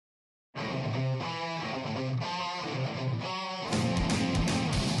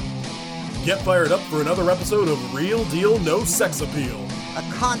Get fired up for another episode of Real Deal No Sex Appeal. A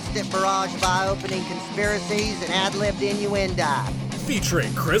constant barrage of eye-opening conspiracies and ad-libbed innuendo.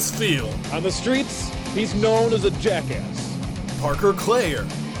 Featuring Chris Field. On the streets, he's known as a jackass. Parker Clayer.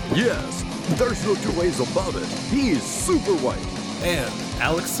 Yes, there's no two ways about it. He's super white. And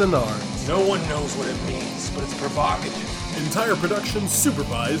Alex Senard. No one knows what it means, but it's provocative. Entire production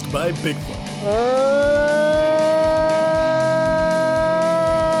supervised by Bigfoot.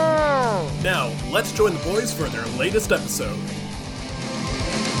 Now, let's join the boys for their latest episode.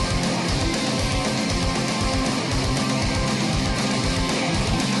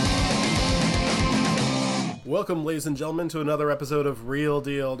 Welcome, ladies and gentlemen, to another episode of Real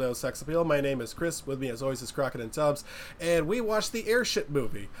Deal No Sex Appeal. My name is Chris. With me, as always, is Crockett and Tubbs. And we watched the Airship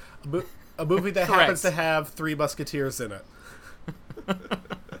movie. A movie that happens to have Three Musketeers in it.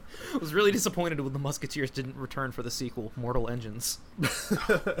 I was really disappointed when the Musketeers didn't return for the sequel, Mortal Engines. My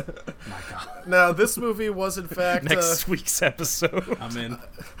God. Now, this movie was, in fact... Next week's episode. I'm in.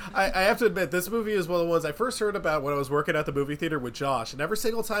 I have to admit, this movie is one of the ones I first heard about when I was working at the movie theater with Josh. And every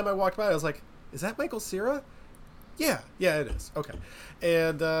single time I walked by, I was like, is that Michael Cera? Yeah, it is. Okay.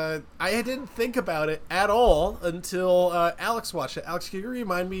 And I didn't think about it at all until Alex watched it. Alex, can you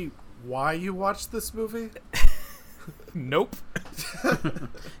remind me why you watched this movie? Nope.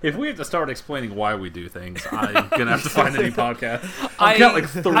 If we have to start explaining why we do things, I'm going to have to find a new podcast. I've got like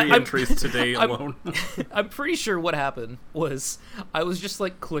three entries today alone. I'm pretty sure what happened was I was just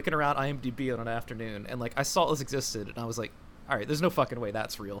like clicking around IMDb on an afternoon and like I saw this existed and I was like, all right, there's no fucking way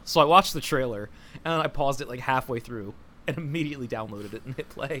that's real. So I watched the trailer and I paused it like halfway through and immediately downloaded it and hit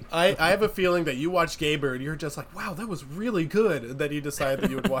play. I have a feeling that you watched Gaber and you're just like, wow, that was really good. And then you decided that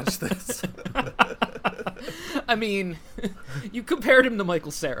you would watch this. I mean, you compared him to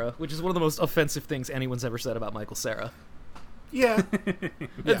Michael Cera, which is one of the most offensive things anyone's ever said about Michael Cera. Yeah.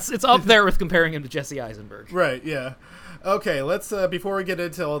 It's up there with comparing him to Jesse Eisenberg. Right, yeah. Okay, let's, before we get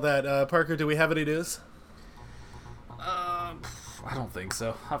into all that, Parker, do we have any news? I don't think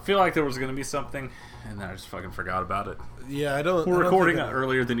so. I feel like there was going to be something, and then I just fucking forgot about it. Yeah, I don't... We're recording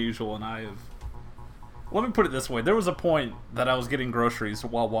earlier than usual, and I have... Let me put it this way. There was a point that I was getting groceries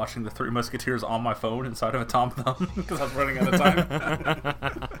while watching The Three Musketeers on my phone inside of a Tom Thumb because I was running out of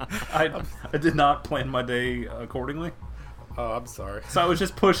time. I did not plan my day accordingly. Oh, I'm sorry. So I was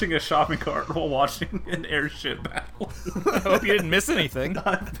just pushing a shopping cart while watching an airship battle. I hope you didn't miss anything.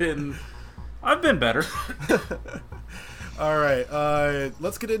 I've been better. All right,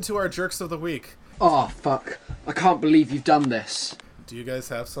 let's get into our jerks of the week. Oh, fuck. I can't believe you've done this. Do you guys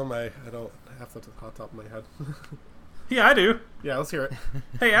have some? I don't have them off the top of my head. Yeah, I do. Yeah, let's hear it.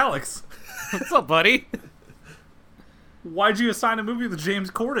 Hey, Alex. What's up, buddy? Why'd you assign a movie with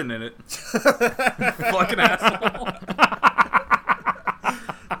James Corden in it? Fucking asshole.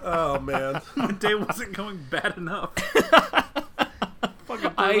 Oh, man. My day wasn't going bad enough.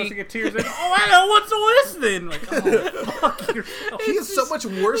 Fucking Musketeers in. Oh, I know what's the list then. Like, oh, fuck yourself. He is so much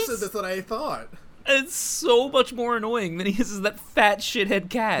worse at this than I thought. It's so much more annoying than he is as that fat shithead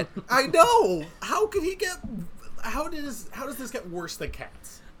cat. I know. How could he get? How does this get worse than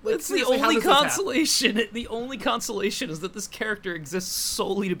Cats? Like, It's the only consolation. The only consolation is that this character exists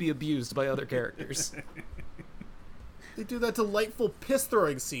solely to be abused by other characters. They do that delightful piss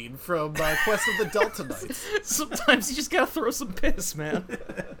throwing scene from Quest of the Delta Knights. Sometimes you just gotta throw some piss, man.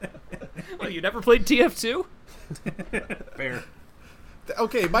 Well, you never played TF2? Fair.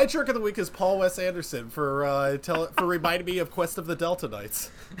 Okay, my jerk of the week is Paul Wes Anderson for reminding me of Quest of the Delta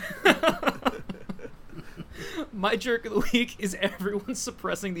Knights. My jerk of the week is everyone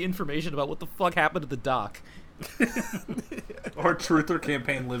suppressing the information about what the fuck happened to the doc. Our truther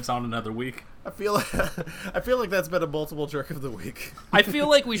campaign lives on another week. I feel like that's been a multiple jerk of the week. I feel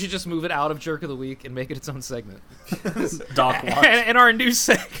like we should just move it out of jerk of the week and make it its own segment. Doc Watch. And our new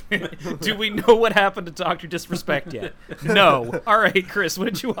segment, do we know what happened to Dr. Disrespect yet? No. All right, Chris, what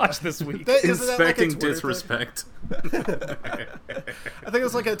did you watch this week? Isn't that like a Inspecting Twitter disrespect. I think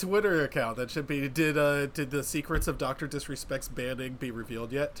it's like a Twitter account that should be, did the secrets of Dr. Disrespect's banning be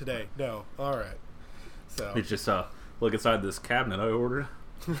revealed yet? Today? No. All right. So It's just look inside this cabinet I ordered.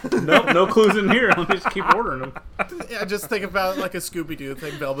 Nope, no clues in here. Let me just keep ordering them. yeah, just think about like a Scooby-Doo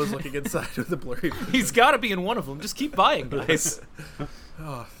thing. Velma's looking inside of the blurry. He's got to be in one of them. Just keep buying, guys.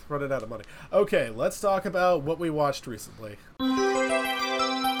 Oh, running out of money. Okay, let's talk about what we watched recently. Well,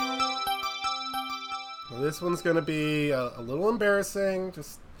 this one's going to be a little embarrassing.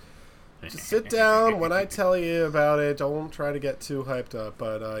 Just sit down when I tell you about it. Don't try to get too hyped up.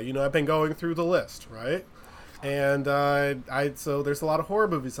 But, I've been going through the list, right? And so there's a lot of horror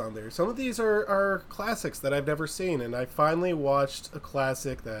movies on there. Some of these are classics that I've never seen, and I finally watched a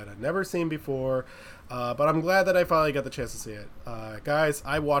classic that I'd never seen before. But I'm glad that I finally got the chance to see it. Guys,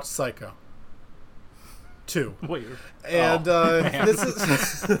 I watched Psycho 2. Wait. And this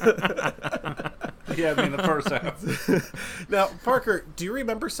is... Yeah, I mean, the first half. Now, Parker, do you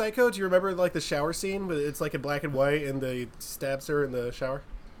remember Psycho? Do you remember, like, the shower scene? It's, like, in black and white, and they stabs her in the shower?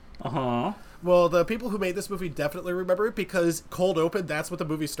 Uh-huh. Well, the people who made this movie definitely remember it, because cold open, that's what the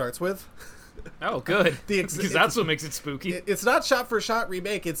movie starts with. Oh, good. Because that's what makes it spooky. It's not shot-for-shot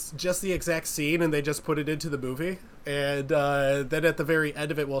remake. It's just the exact scene, and they just put it into the movie. And then at the very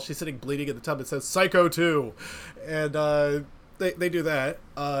end of it, while she's sitting bleeding in the tub, it says Psycho 2. And they do that.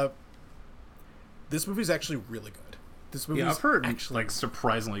 This movie's actually really good. This movie, I've heard actually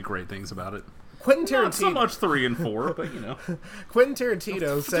surprisingly great things about it. Quentin Tarantino. Not so much 3 and 4, but Quentin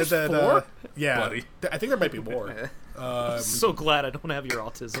Tarantino said that. 4? Yeah, buddy. I think there might be more. I'm so glad I don't have your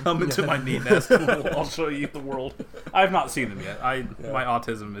autism. Come into my meat nest. I'll show you the world. I've not seen them yet. My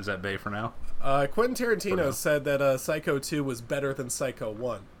autism is at bay for now. Quentin Tarantino said that Psycho 2 was better than Psycho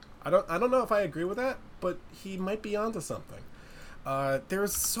 1. I don't know if I agree with that, but he might be onto something.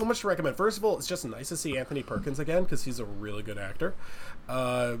 There's so much to recommend. First of all, it's just nice to see Anthony Perkins again, because he's a really good actor.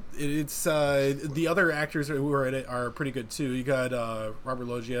 It's the other actors who are in it are pretty good too. You got Robert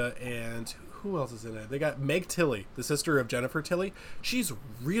Loggia, and who else is in it? They got Meg Tilly, the sister of Jennifer Tilly. She's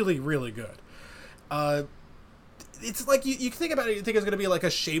really, really good. It's like you think about it, you think it's going to be like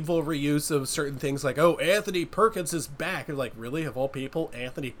a shameful reuse of certain things, like, oh, Anthony Perkins is back. And like, really, of all people,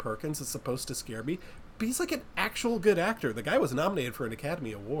 Anthony Perkins is supposed to scare me? But he's like an actual good actor. The guy was nominated for an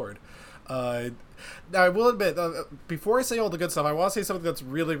Academy Award. Now, I will admit, before I say all the good stuff, I want to say something that's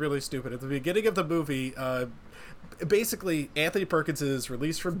really, really stupid. At the beginning of the movie, basically, Anthony Perkins is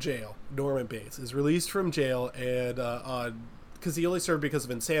released from jail. Norman Bates is released from jail, and because he only served because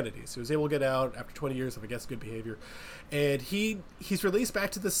of insanity. So he was able to get out after 20 years of, I guess, good behavior. And he's released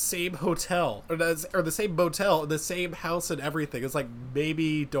back to the same hotel, or the same motel, the same house and everything. It's like,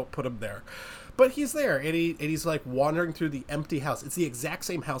 maybe don't put him there. But he's there, and he's like wandering through the empty house. It's the exact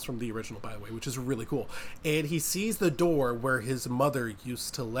same house from the original, by the way, which is really cool. And he sees the door where his mother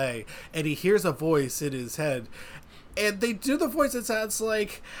used to lay, and he hears a voice in his head. And they do the voice that sounds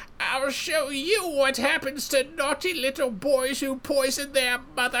like, "I'll show you what happens to naughty little boys who poison their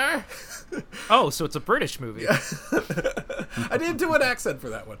mother." Oh, so it's a British movie. I didn't do an accent for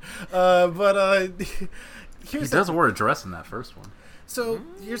that one. But He does wear a dress in that first one. So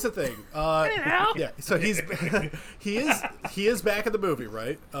here's the thing. Yeah. So he is back in the movie,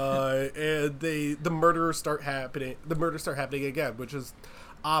 right? And the murders start happening. The murders start happening again, which is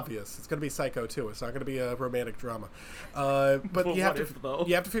obvious. It's going to be Psycho 2. It's not going to be a romantic drama. But you have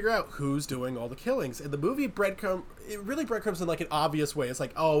to figure out who's doing all the killings. And the movie really breadcrumbs in like an obvious way. It's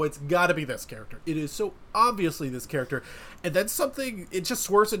like, oh, it's got to be this character. It is so obviously this character. And then it just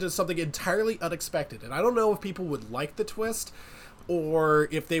swerves into something entirely unexpected. And I don't know if people would like the twist, or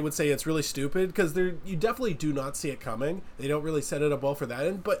if they would say it's really stupid, because you definitely do not see it coming. They don't really set it up well for that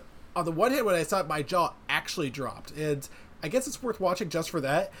end. But on the one hand, when I saw it, my jaw actually dropped. And I guess it's worth watching just for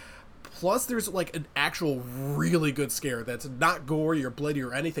that. Plus, there's like an actual really good scare that's not gory or bloody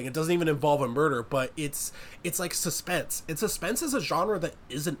or anything. It doesn't even involve a murder, but it's like suspense. And suspense is a genre that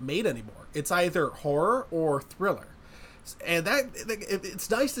isn't made anymore. It's either horror or thriller. And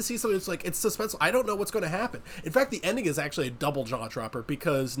it's nice to see something that's like, it's suspenseful. I don't know what's going to happen. In fact, the ending is actually a double jaw dropper,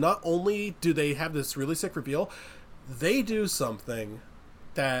 because not only do they have this really sick reveal, they do something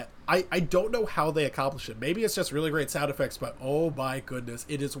that I don't know how they accomplish it. Maybe it's just really great sound effects, but oh my goodness,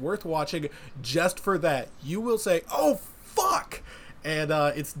 it is worth watching just for that. You will say, oh fuck! And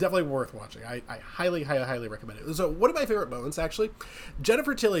it's definitely worth watching. I highly, highly, highly recommend it. So one of my favorite moments, actually,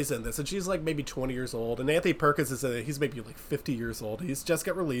 Jennifer Tilly's in this, and she's like maybe 20 years old, and Anthony Perkins is in it. He's maybe like 50 years old. He's just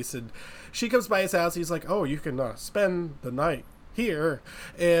got released, and she comes by his house. He's like, oh, you can spend the night here.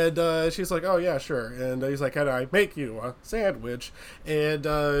 And she's like, oh yeah, sure. And he's like, can I make you a sandwich? And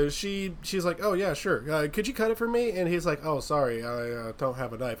she's like, oh yeah, sure. Could you cut it for me? And he's like, oh, sorry, I don't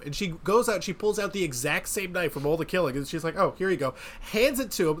have a knife. And she goes out, she pulls out the exact same knife from all the killing, and she's like, oh, here you go. Hands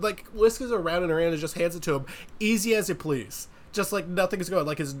it to him, like whisks it around in her hand and just hands it to him, easy as you please. Just like nothing's going,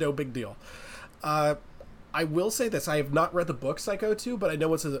 like it's no big deal. I will say this, I have not read the book Psycho 2, but I know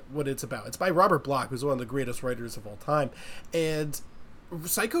what it's about. It's by Robert Bloch, who's one of the greatest writers of all time. And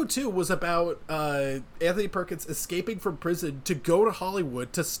Psycho 2 was about Anthony Perkins escaping from prison to go to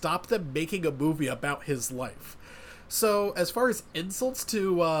Hollywood to stop them making a movie about his life. So, as far as insults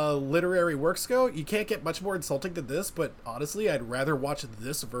to literary works go, you can't get much more insulting than this, but honestly, I'd rather watch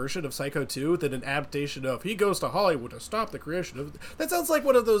this version of Psycho 2 than an adaptation of He Goes to Hollywood to Stop the Creation of... That sounds like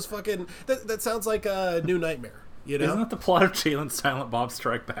one of those fucking... That sounds like a New Nightmare, you know? Isn't that the plot of Jay and Silent Bob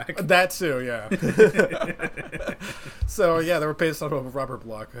Strike Back? That too, yeah. So, yeah, they were based on a Robert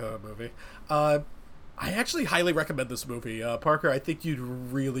Bloch movie. I actually highly recommend this movie. Parker, I think you'd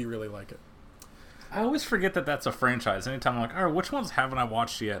really, really like it. I always forget that that's a franchise. Anytime I'm like, all right, which ones haven't I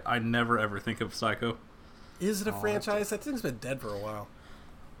watched yet? I never ever think of Psycho. Is it a franchise? That thing's been dead for a while.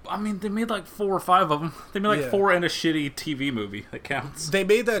 I mean, they made like 4 or 5 of them. They made like Yeah. 4 and a shitty TV movie that counts. They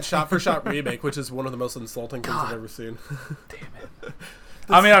made that shot-for-shot remake, which is one of the most insulting things I've ever seen. Damn it.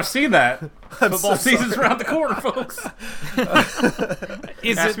 I mean, I've seen that. I'm Football so season's sorry. around the corner, folks.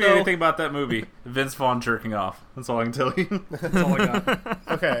 Is Ask it me though? anything about that movie. Vince Vaughn jerking off. That's all I can tell you. That's all I got.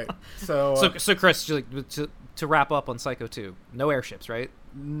 Okay, so... So Chris, to wrap up on Psycho 2, no airships, right?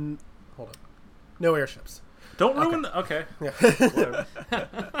 hold on. No airships. Don't ruin the... Okay.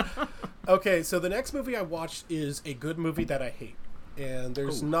 Okay, so the next movie I watched is a good movie that I hate. And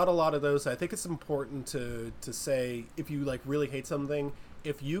there's not a lot of those. I think it's important to say, if you like really hate something,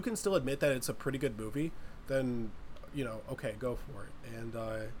 if you can still admit that it's a pretty good movie, then, you know, okay, go for it. And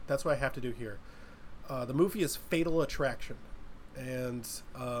that's what I have to do here. The movie is Fatal Attraction. And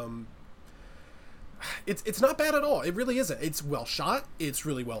it's not bad at all. It really isn't. It's well shot. It's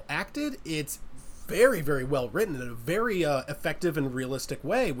really well acted. It's very, very well written in a very effective and realistic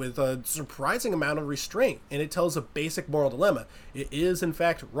way with a surprising amount of restraint. And it tells a basic moral dilemma. It is, in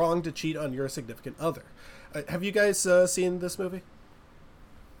fact, wrong to cheat on your significant other. Have you guys seen this movie?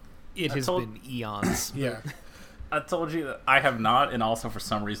 It has been eons. Yeah. I told you that I have not, and also for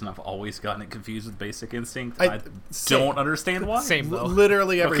some reason I've always gotten it confused with Basic Instinct. I same. don't understand why. Same though.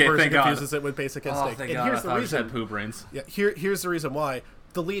 Literally every Okay, person thank God. confuses it with Basic Oh, Instinct. thank And God. here's I the thought I just reason. had poo brains. Yeah, here's the reason why.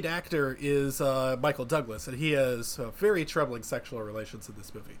 The lead actor is Michael Douglas, and he has very troubling sexual relations in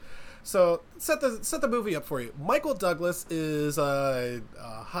this movie. So set the movie up for you. Michael Douglas is a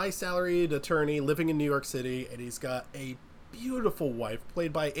high salaried attorney living in New York City, and he's got a beautiful wife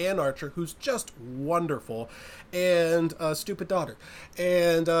played by Ann Archer, who's just wonderful, and a stupid daughter.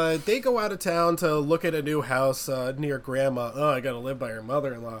 And they go out of town to look at a new house near Grandma. Oh, I gotta live by her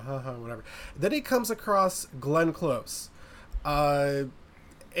mother-in-law. Whatever. Then he comes across Glenn Close.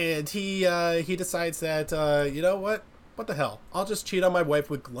 And he decides that, you know what the hell? I'll just cheat on my wife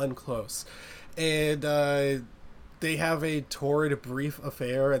with Glenn Close. And they have a torrid, brief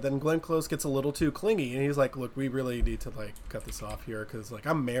affair, and then Glenn Close gets a little too clingy, and he's like, look, we really need to, like, cut this off here, because, like,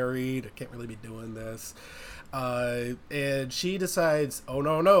 I'm married, I can't really be doing this. And she decides, oh,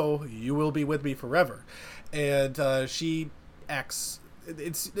 no, you will be with me forever. And she acts...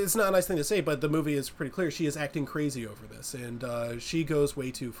 It's not a nice thing to say, but the movie is pretty clear. She is acting crazy over this, and she goes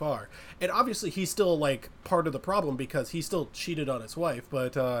way too far. And obviously, he's still, like, part of the problem because he still cheated on his wife,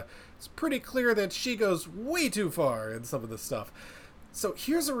 but it's pretty clear that she goes way too far in some of this stuff. So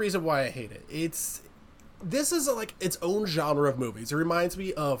here's the reason why I hate it. This is, like, its own genre of movies. It reminds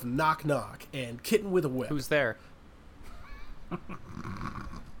me of Knock Knock and Kitten with a Whip. Who's there?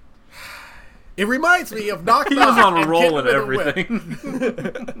 It reminds me of Knock He Knock. was on a and roll Kitten at with a Whip.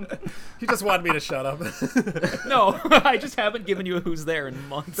 everything. He just wanted me to shut up. No, I just haven't given you a who's there in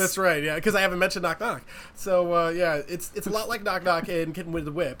months. That's right, yeah, because I haven't mentioned Knock Knock. So, yeah, it's a lot like Knock Knock and Kitten with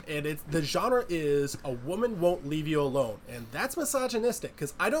the Whip, and the genre is a woman won't leave you alone, and that's misogynistic,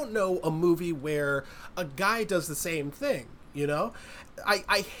 because I don't know a movie where a guy does the same thing, you know?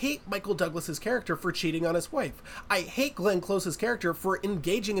 I hate Michael Douglas's character for cheating on his wife. I hate Glenn Close's character for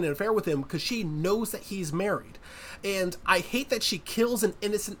engaging in an affair with him because she knows that he's married. And I hate that she kills an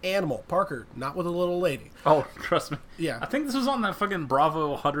innocent animal. Parker, not with a little lady. Oh, trust me. Yeah. I think this was on that fucking Bravo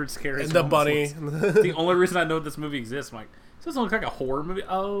 100 Scariest And the Moments bunny. list. The only reason I know this movie exists, I'm like, this doesn't look like a horror movie.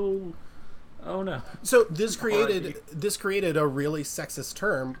 Oh no. So this created a really sexist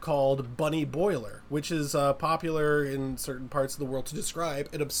term called bunny boiler, which is popular in certain parts of the world to describe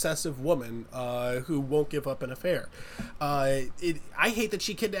an obsessive woman who won't give up an affair. I hate that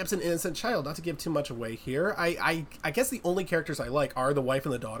she kidnaps an innocent child. Not to give too much away here. I guess the only characters I like are the wife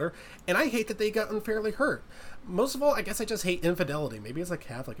and the daughter, and I hate that they got unfairly hurt. Most of all, I guess I just hate infidelity. Maybe it's like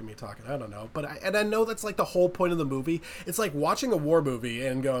Catholic in me talking. I don't know. But I know that's like the whole point of the movie. It's like watching a war movie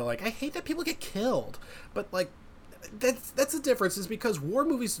and going like, I hate that people get killed. But like, that's the difference, is because war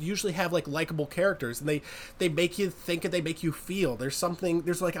movies usually have like likable characters, and they make you think and they make you feel. There's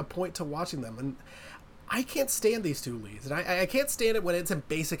like a point to watching them, and I can't stand these two leads, and I can't stand it when it's a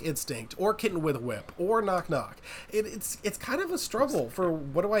Basic Instinct or Kitten with a Whip or Knock Knock. It's kind of a struggle for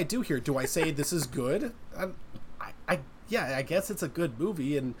what do I do here? Do I say this is good? yeah, I guess it's a good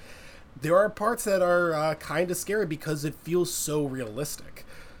movie, and there are parts that are kind of scary because it feels so realistic.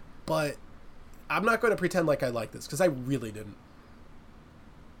 But I'm not going to pretend like I like this, because I really didn't.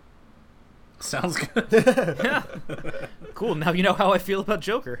 Sounds good. Yeah. Cool. Now you know how I feel about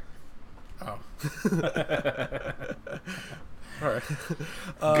Joker. Oh. All right.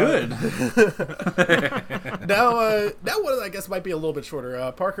 Good. Now one I guess might be a little bit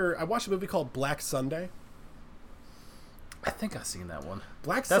shorter. Parker, I watched a movie called Black Sunday. I think I've seen that one.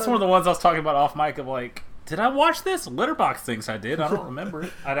 Black That's one of the ones I was talking about off mic of like, did I watch this? Letterboxd thinks I did. I don't remember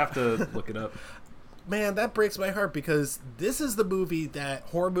it. I'd have to look it up. Man, that breaks my heart, because this is the movie that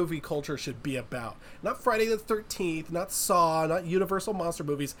horror movie culture should be about. Not Friday the 13th, not Saw, not Universal monster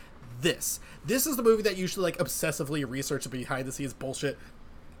movies. This is the movie that you should like obsessively research the behind the scenes bullshit.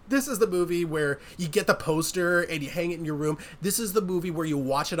 This is the movie where you get the poster and you hang it in your room. This is the movie where you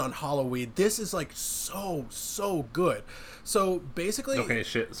watch it on Halloween. This is like so good. So basically, Okay,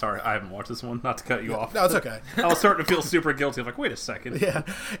 shit. Sorry, I haven't watched this one. Not to cut you off. no, it's okay. I was starting to feel super guilty. I'm like, wait a second. Yeah,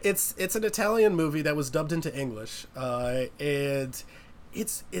 it's an Italian movie that was dubbed into English, and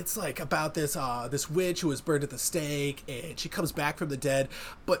it's like about this witch who was burned at the stake, and she comes back from the dead.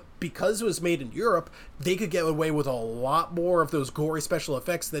 But because it was made in Europe, they could get away with a lot more of those gory special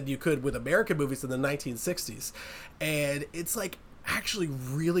effects than you could with American movies in the 1960s, and it's like actually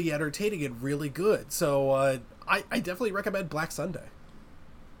really entertaining and really good. So I definitely recommend Black Sunday.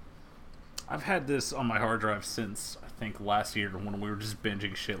 I've had this on my hard drive since I think last year when we were just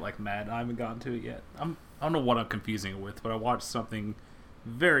binging shit like mad. I haven't gotten to it yet. I don't know what I'm confusing it with, but I watched something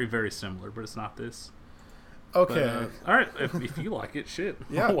very, very similar, but it's not this. Okay. But, all right, if you like it, shit,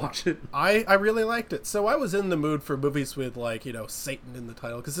 Yeah. I'll watch it. I really liked it. So I was in the mood for movies with, like, you know, Satan in the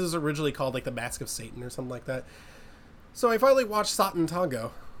title, because this was originally called, like, The Mask of Satan or something like that. So I finally watched Satan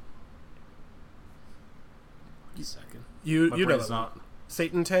Tango. A second. You know brain's that not.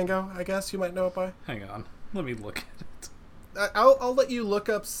 Satan Tango, I guess you might know it by. Hang on, let me look at it. I'll let you look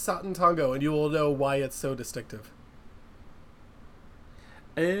up Satan Tango, and you will know why it's so distinctive.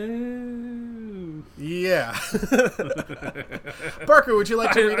 Oh. Yeah. Parker, would you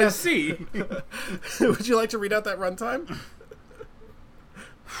like to read I out? see. Would you like to read out that runtime?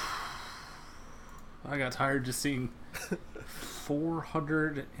 I got tired just seeing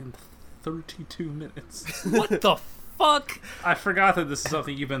 432 minutes. What the fuck? I forgot that this is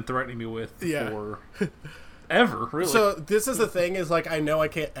something you've been threatening me with Yeah. for ever, really. So this is the thing, is like, I know I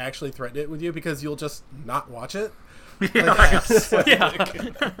can't actually threaten it with you because you'll just not watch it. yeah, right. Yeah.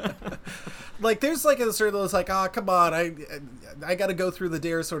 Like, there's like a sort of those like, come on, I got to go through the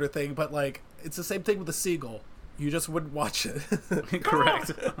dare sort of thing, but like, it's the same thing with the seagull. You just wouldn't watch it. Correct.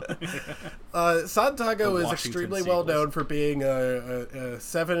 Satan Tango The is Washington extremely well seagulls. known for being a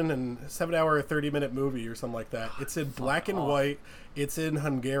 7 hour 30-minute movie or something like that. It's in black and white. It's in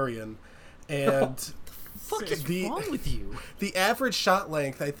Hungarian, and Fuck is wrong with you? the average shot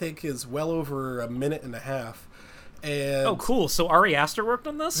length, I think, is well over a minute and a half. And Oh, cool. So Ari Aster worked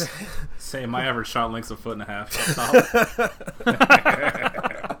on this? Say my average shot length's 1.5 up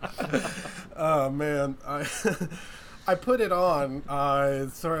top. Oh man, I put it on.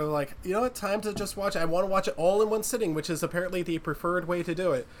 Sort of like, you know what? Time to just watch it. I want to watch it all in one sitting, which is apparently the preferred way to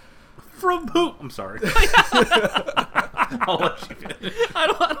do it. From who? I'm sorry. I'll let you finish.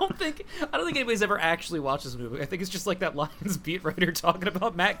 I don't think anybody's ever actually watched this movie. I think it's just like that Lions beat writer talking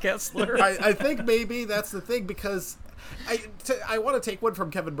about Matt Kessler. I think maybe that's the thing, because I want to take one from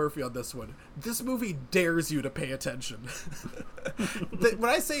Kevin Murphy on this one. This movie dares you to pay attention. When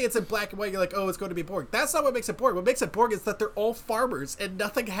I say it's in black and white, you're like, oh, it's going to be boring. That's not what makes it boring. What makes it boring is that they're all farmers and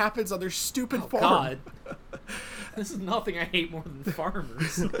nothing happens on their stupid farm. God. This is nothing I hate more than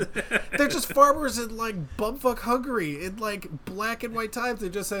farmers. They're just farmers in, like, bumfuck Hungary in, like, black and white times. They're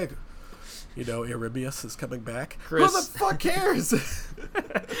just saying, you know, Erebius is coming back. Chris. Who the fuck cares?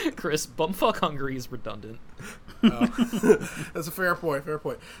 Chris, bumfuck Hungary is redundant. That's a fair point.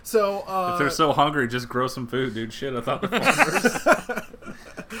 So, If they're so hungry, just grow some food, dude. Shit, I thought the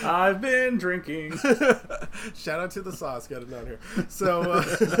farmers. I've been drinking. shout out to the sauce. Got it down here. So,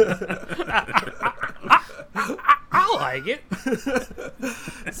 I like it.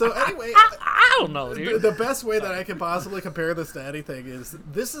 so anyway, I don't know, dude. the best way that I can possibly compare this to anything is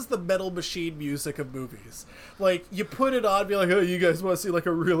this is the Metal Machine music of movies. Like, you put it on, be like, oh, you guys want to see like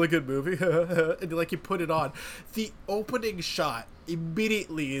a really good movie? And like, you put it on. The opening shot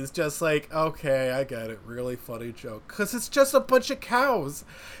immediately is just like, okay, I get it. Really funny joke. Because it's just a bunch of cows.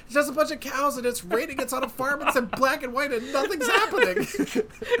 It's just a bunch of cows, and it's raining. It's on a farm. It's in black and white, and nothing's happening.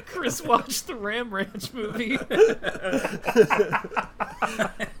 Chris watched the Ram Ranch movie.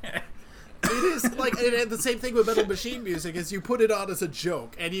 is like, and the same thing with Metal Machine music is you put it on as a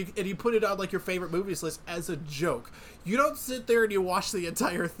joke, and you put it on like your favorite movies list as a joke. You don't sit there and you watch the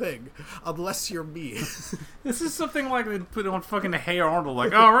entire thing unless you're me. This is something like they put on fucking Hey Arnold,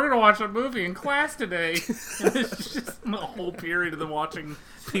 like, oh, we're gonna watch a movie in class today. And it's just the whole period of them watching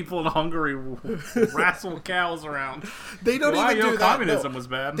people in Hungary wrestle cows around. They don't Why, even do that. communism No. was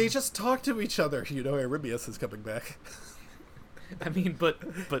bad. They just talk to each other. You know, Erymius is coming back. I mean, but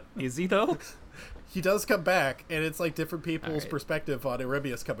is he though? He does come back, and it's like different people's Alright. perspective on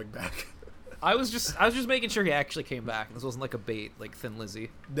Erymius coming back. I was just making sure he actually came back. This wasn't like a bait, like Thin Lizzy.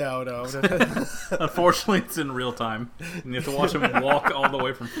 No. Unfortunately, it's in real time. And you have to watch him walk all the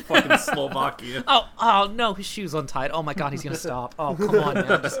way from fucking Slovakia. Oh no, his shoe's untied. Oh my god, he's gonna stop. Oh come on,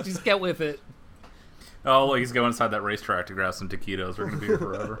 man, just get with it. Oh, look, he's going inside that racetrack to grab some taquitos. We're going to be here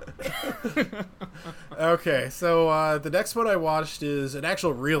forever. Okay, so the next one I watched is an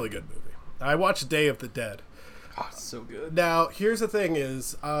actual really good movie. I watched Day of the Dead. Oh, it's so good. Now, here's the thing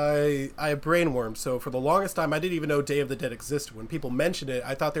is, I have brainworm, so for the longest time, I didn't even know Day of the Dead existed. When people mentioned it,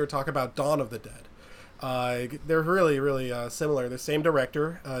 I thought they were talking about Dawn of the Dead. They're really, really similar. The same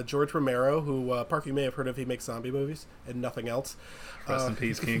director, George Romero, who Park, you may have heard of. He makes zombie movies and nothing else. Rest in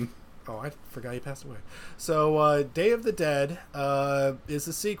peace, King. Oh, I forgot he passed away. So, Day of the Dead is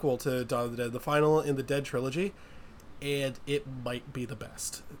a sequel to Dawn of the Dead, the final in the Dead trilogy, and it might be the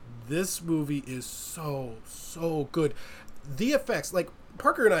best. This movie is so good. The effects, like,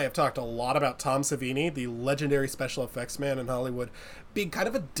 Parker and I have talked a lot about Tom Savini, the legendary special effects man in Hollywood, being kind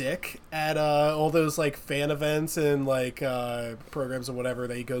of a dick at all those, like, fan events and, like, programs or whatever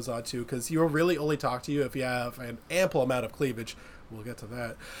that he goes on to, because he'll really only talk to you if you have an ample amount of cleavage. We'll get to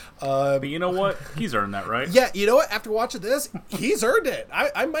that. But you know what? He's earned that, right? Yeah, you know what? After watching this, he's earned it.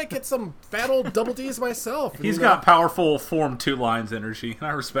 I might get some fat old double D's myself. He's got powerful Form 2 lines energy, and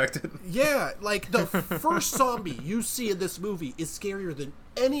I respect it. Yeah, like the first zombie you see in this movie is scarier than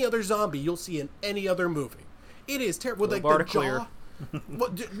any other zombie you'll see in any other movie. It is terrible. Like bar the to clear.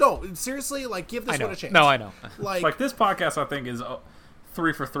 jaw. No, seriously, like give this one a chance. No, I know. Like This podcast, I think, is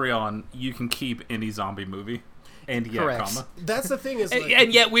 3 for 3 on you can keep any zombie movie. And yet, Correct. that's the thing is, like,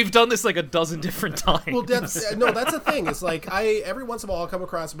 And yet we've done this like a dozen different times. well, that's the thing. It's like every once in a while I'll come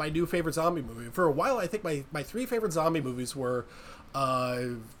across my new favorite zombie movie. For a while, I think my 3 favorite zombie movies were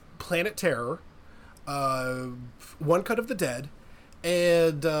Planet Terror, One Cut of the Dead,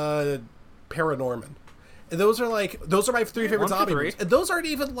 and Paranorman. And those are my 3 favorite 1 to zombie 3. movies. And those aren't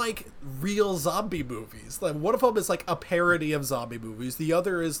even like real zombie movies. Like one of them is like a parody of zombie movies. The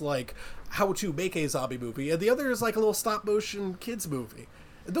other is like how to make a zombie movie, and the other is like a little stop motion kids movie.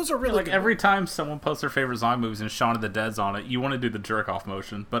 And those are really like good every movies. time someone posts their favorite zombie movies and Shaun of the Dead's on it, you want to do the jerk off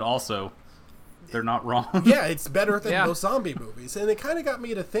motion, but also they're not wrong. Yeah, it's better than Yeah. most zombie movies. And it kind of got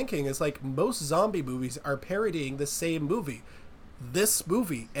me to thinking, is like most zombie movies are parodying the same movie. This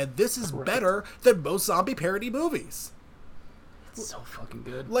movie, and this is better than most zombie parody movies. It's so fucking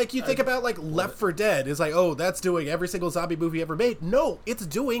good. Like you think about like Left 4 Dead is like, oh, that's doing every single zombie movie ever made. No, it's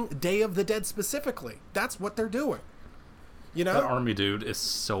doing Day of the Dead specifically. That's what they're doing. You know? That army dude is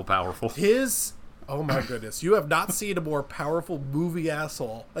so powerful. Oh my goodness, you have not seen a more powerful movie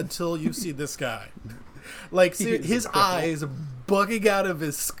asshole until you see this guy. Like his eyes bugging out of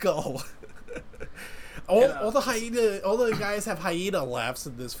his skull. All the guys have hyena laughs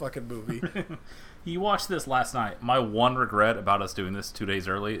in this fucking movie. You watched this last night. My one regret about us doing this 2 days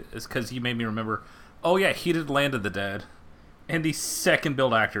early is because you made me remember, oh yeah, he did Land of the Dead. And the second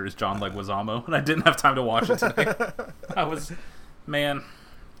build actor is John Leguizamo, and I didn't have time to watch it today. Man,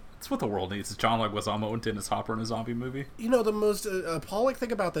 it's what the world needs, is John Leguizamo and Dennis Hopper in a zombie movie. You know, the most appalling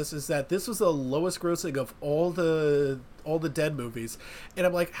thing about this is that this was the lowest grossing of all the Dead movies. And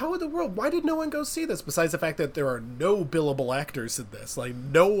I'm like, how in the world, why did no one go see this? Besides the fact that there are no billable actors in this. Like,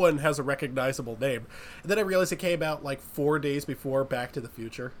 no one has a recognizable name. And then I realized it came out like 4 days before Back to the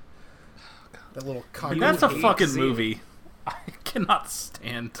Future. That little cock. That's a hate fucking to see movie I cannot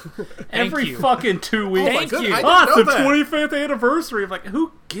stand. Every you. fucking 2 weeks. Oh my God, you. I It's didn't the know that. 25th anniversary. I'm like,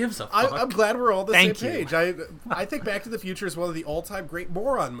 who gives a fuck? I'm glad we're all on the Thank same you. page. I think Back to the Future is one of the all-time great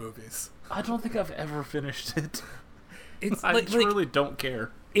moron movies. I don't think I've ever finished it. It's I like truly don't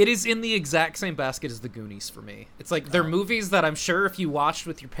care. it is in the exact same basket as the Goonies for me. It's like they're movies that I'm sure if you watched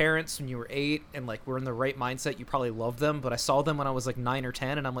with your parents when you were 8 and like were in the right mindset, you probably loved them. But I saw them when I was like 9 or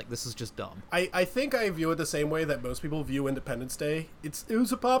 10, and I'm like, this is just dumb. I think I view it the same way that most people view Independence Day. It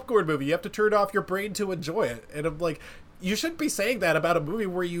was a popcorn movie. You have to turn off your brain to enjoy it. And I'm like, you shouldn't be saying that about a movie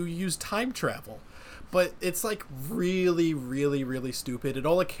where you use time travel. But it's like really, really, really stupid. And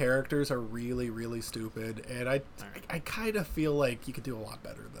all the characters are really, really stupid. And I kind of feel like you could do a lot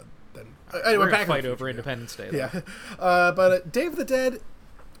better than Anyway, We're gonna back to fight the over future, Independence Day. Though. Yeah, but Day of the Dead,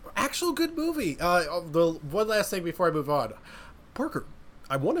 actual good movie. The one last thing before I move on, Parker,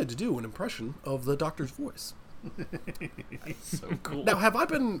 I wanted to do an impression of the Doctor's voice. So cool. Now, have I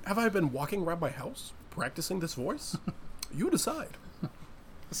been walking around my house practicing this voice? You decide.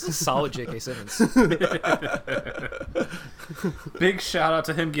 This is solid J.K. Simmons. Big shout out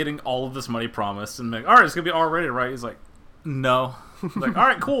to him getting all of this money promised and like, all right, it's gonna be R-rated, right? He's like, no. Like, all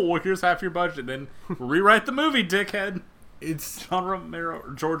right, cool. Well, here's half your budget. Then rewrite the movie, dickhead. It's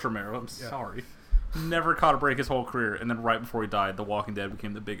George Romero. I'm sorry. Never caught a break his whole career, and then right before he died, The Walking Dead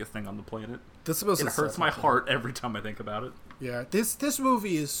became the biggest thing on the planet. this was It hurts my heart every time I think about it. Yeah, this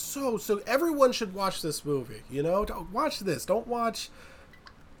movie is so. Everyone should watch this movie. You know, don't watch this. Don't watch.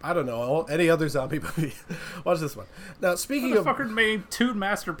 I don't know any other zombie movie. Watch this one. Now, speaking of, Motherfucker made 2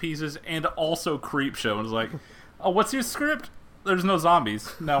 masterpieces and also Creepshow, and was like, "Oh, what's your script? There's no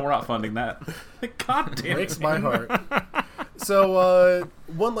zombies. No, we're not funding that." Like, God damn it, breaks my man. heart. So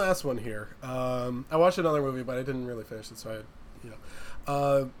one last one here. I watched another movie, but I didn't really finish it. So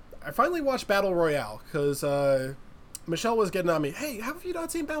I finally watched Battle Royale because Michelle was getting on me. Hey, how have you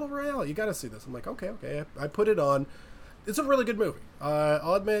not seen Battle Royale? You got to see this. I'm like, okay. I put it on. It's a really good movie.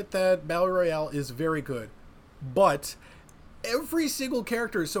 I'll admit that Battle Royale is very good, but every single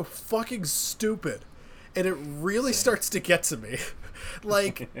character is so fucking stupid, and it really starts to get to me.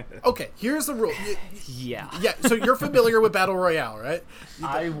 Like, okay, here's the rule. Yeah. Yeah, so you're familiar with Battle Royale, right?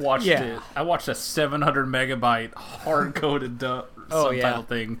 I watched Yeah. it. I watched a 700 megabyte hard-coded subtitle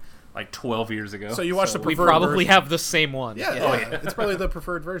thing like 12 years ago. So you watched the We preferred probably version. have the same one. Yeah, it's probably the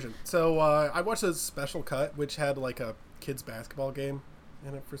preferred version. So I watched a special cut, which had like a kids basketball game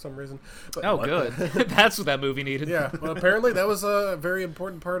in it for some reason. But, Oh, good. That's what that movie needed. Yeah, well, apparently that was a very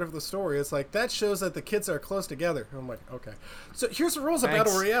important part of the story. It's like, that shows that the kids are close together. I'm like, okay. So here's the rules of Thanks.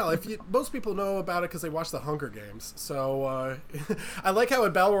 Battle Royale. Most people know about it because they watch the Hunger Games. So I like how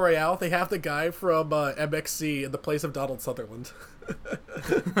in Battle Royale they have the guy from MXC in the place of Donald Sutherland.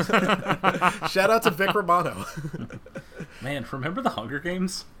 Shout out to Vic Romano. Man, remember the Hunger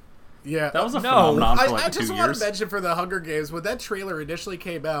Games? Yeah, That was a phenomenon for like I 2 just years. want to mention for the Hunger Games, when that trailer initially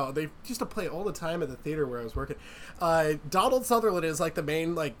came out, they used to play it all the time at the theater where I was working. Donald Sutherland is like the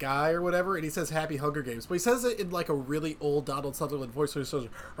main like guy or whatever, and he says "Happy Hunger Games," but he says it in like a really old Donald Sutherland voice, so he says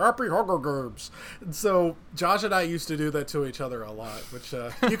 "Happy Hunger Games." And so Josh and I used to do that to each other a lot, which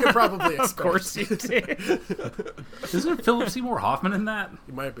you could probably expect. Of course you did. Isn't Philip Seymour Hoffman in that?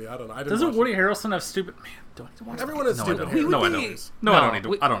 He might be. I don't know. I didn't Doesn't watch Woody it. Harrelson have stupid? Man, do I need to watch Everyone that? has No, stupid I hair. don't. No, I would don't. be- No, I don't No, need to.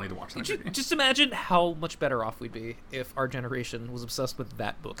 we- I don't need to watch that. Could you movie. just imagine how much better off we'd be if our generation was obsessed with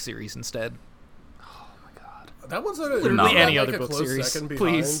that book series instead? That one's Literally any like other a book close series, second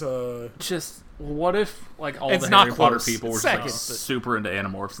please. behind, Just what if like all It's the not Harry Potter close. people were Second, just but- super into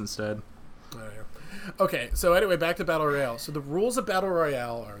Animorphs instead? Okay, so anyway, back to Battle Royale. So the rules of Battle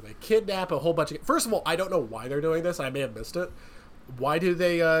Royale are they kidnap a whole bunch of... First of all, I don't know why they're doing this. I may have missed it. Why do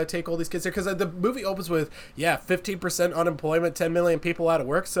they take all these kids there? Because the movie opens with, 15% unemployment, 10 million people out of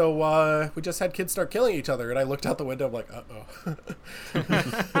work, so we just had kids start killing each other. And I looked out the window, I'm like, uh-oh.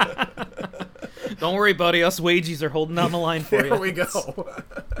 Don't worry, buddy. Us wages are holding down the line for Here you. we go.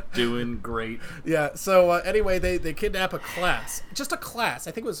 Doing great. Yeah, so anyway, they kidnap a class. Just a class.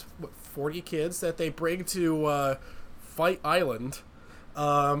 I think it was, 40 kids that they bring to Fight Island.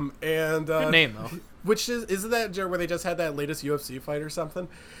 And Good name, though. Which isn't that where they just had that latest UFC fight or something?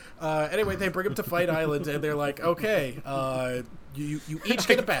 Anyway, they bring them to Fight Island, and they're like, okay, you each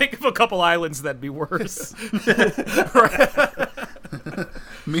get a bag. Think of a couple islands that'd be worse.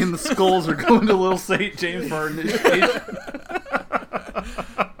 Me and the Skulls are going to Little St. James for our initiation.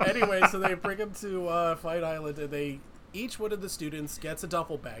 Anyway, so they bring them to Fight Island, and each one of the students gets a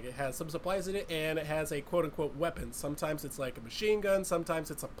duffel bag. It has some supplies in it, and it has a quote-unquote weapon. Sometimes it's like a machine gun, sometimes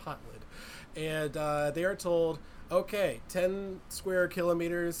it's a pot lid. And they are told, okay, 10 square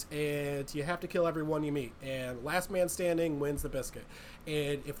kilometers, and you have to kill everyone you meet. And last man standing wins the biscuit.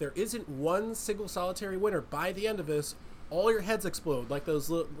 And if there isn't one single solitary winner by the end of this, all your heads explode, like those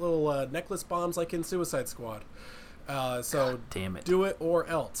little necklace bombs like in Suicide Squad. So God damn it. do it or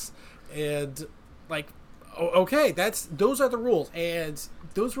else. And like, okay, those are the rules, and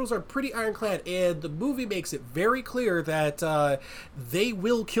those rules are pretty ironclad. And the movie makes it very clear that they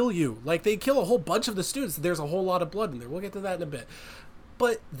will kill you. Like, they kill a whole bunch of the students. There's a whole lot of blood in there. We'll get to that in a bit.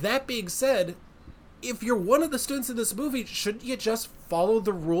 But that being said, if you're one of the students in this movie, shouldn't you just follow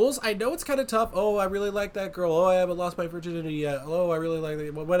the rules? I know it's kind of tough. Oh, I really like that girl. Oh, I haven't lost my virginity yet. Oh, I really like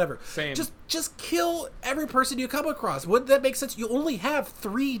that. Whatever. Same. Just kill every person you come across. Wouldn't that make sense? You only have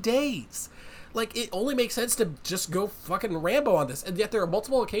 3 days. like, it only makes sense to just go fucking Rambo on this. And yet there are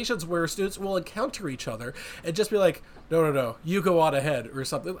multiple occasions where students will encounter each other and just be like, no, you go on ahead or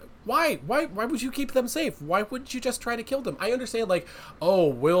something. Why would you keep them safe? Why wouldn't you just try to kill them? I understand, like, oh,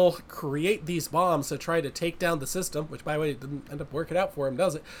 we'll create these bombs to try to take down the system, which, by the way, didn't end up working out for him,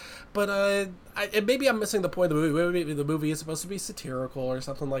 does it? But and maybe I'm missing the point of the movie. Maybe the movie is supposed to be satirical or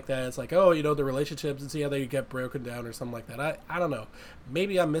something like that. It's like, oh, the relationships and see how they get broken down or something like that. I don't know.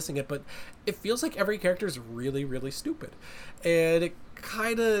 Maybe I'm missing it, but it feels like every character is really, really stupid. And it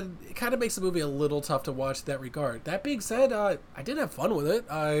kind of makes the movie a little tough to watch in that regard. That being said, I did have fun with it.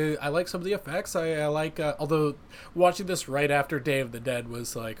 I like some of the effects. I like, although watching this right after Day of the Dead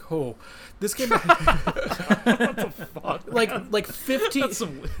was like, oh, this came what the fuck? Like 15.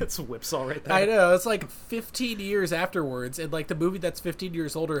 That's a whipsaw right there. I know, it's like 15 years afterwards, and like the movie that's 15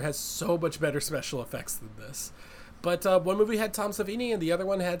 years older has so much better special effects than this. But one movie had Tom Savini, and the other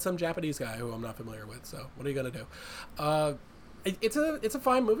one had some Japanese guy who I'm not familiar with. So what are you gonna do? It's a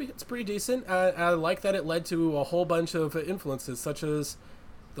fine movie. It's pretty decent. I like that it led to a whole bunch of influences, such as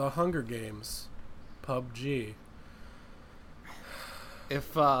The Hunger Games, PUBG.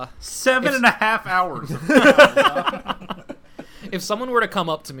 If 7.5 hours. if someone were to come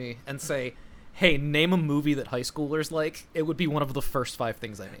up to me and say, hey, name a movie that high schoolers like, it would be one of the first 5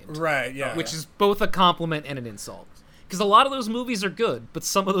 things I named. Right, yeah. Which is both a compliment and an insult. Because a lot of those movies are good, but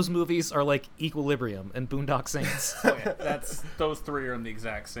some of those movies are like Equilibrium and Boondock Saints. Oh, yeah, those 3 are in the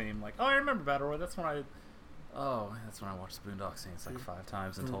exact same. Like, oh, I remember Battle Royale. That's when I watched the Boondock Saints like 5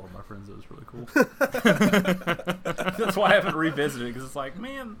 times and told my friends it was really cool. That's why I haven't revisited it, because it's like,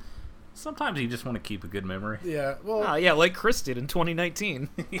 man, sometimes you just want to keep a good memory. Yeah, well, yeah, like Chris did in 2019.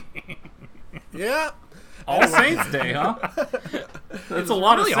 Yeah. All Saints Day, huh? That's a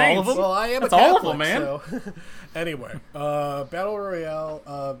lot really of Saints. all of them? Well, I am That's a Catholic, all of them, man. So. Anyway, Battle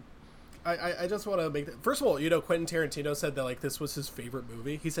Royale. I just want to make that. First of all, Quentin Tarantino said that like this was his favorite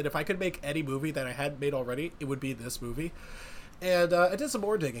movie. He said if I could make any movie that I hadn't made already, it would be this movie. And I did some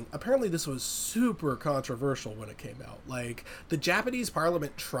more digging. Apparently, this was super controversial when it came out. Like the Japanese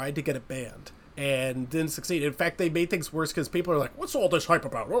Parliament tried to get it banned and didn't succeed. In fact, they made things worse because people are like, what's all this hype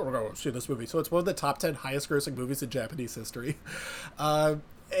about? We're going to see this movie. So it's one of the top 10 highest grossing movies in Japanese history. So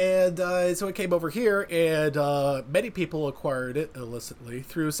it came over here, and many people acquired it illicitly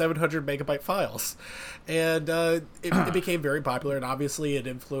through 700 megabyte files. And it became very popular, and obviously it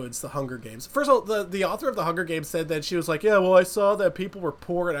influenced the Hunger Games. First of all, the author of the Hunger Games said that she was like, yeah, well, I saw that people were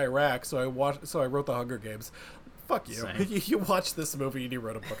poor in Iraq, so I wrote the Hunger Games. Fuck you. You watched this movie and you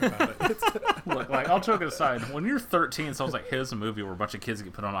wrote a book about it. Look, like, I'll joke aside. When you're 13, someone's like, here's a movie where a bunch of kids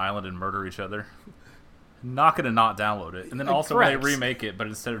get put on an island and murder each other. Not gonna not download it. And then also when they remake it, but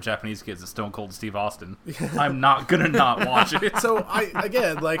instead of Japanese kids, it's Stone Cold Steve Austin. I'm not gonna not watch it. So I'm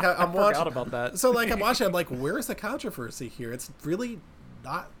watching. Forgot about that. So like I'm watching. I'm like, where's the controversy here? It's really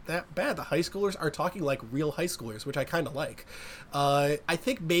not that bad. The high schoolers are talking like real high schoolers, which I kind of like. I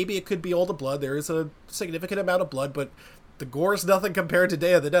think maybe it could be all the blood. There is a significant amount of blood, but the gore is nothing compared to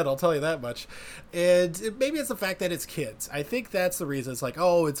Day of the Dead, I'll tell you that much. And maybe it's the fact that it's kids. I think that's the reason. It's like,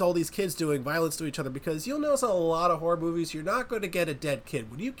 oh, it's all these kids doing violence to each other, because you'll notice in a lot of horror movies, you're not going to get a dead kid.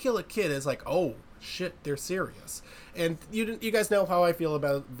 When you kill a kid, it's like, oh, shit, they're serious. And you guys know how I feel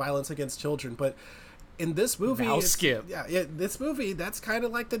about violence against children, but in this movie, this movie, that's kind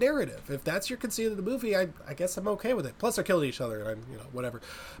of like the narrative. If that's your conceit of the movie, I guess I'm okay with it. Plus, they're killing each other, and I'm, whatever.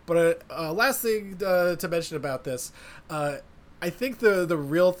 But last thing to mention about this, I think the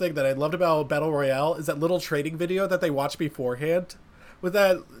real thing that I loved about Battle Royale is that little training video that they watched beforehand. With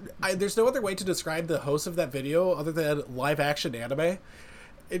that, there's no other way to describe the host of that video other than live action anime.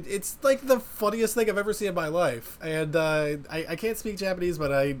 It's like the funniest thing I've ever seen in my life, and I can't speak Japanese,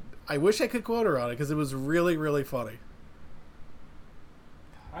 but I wish I could quote her on it because it was really, really funny.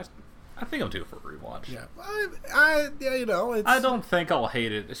 I think I'll do it for a rewatch. Yeah, I don't think I'll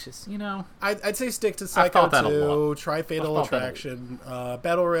hate it. It's just, I'd say stick to Psycho 2, try Fatal Attraction,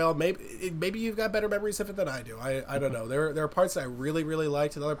 Battle Royale. Maybe you've got better memories of it than I do. I don't know. There are parts that I really, really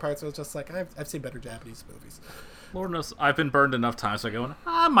liked, and other parts I was just like, I've seen better Japanese movies. Lord knows, I've been burned enough times by going,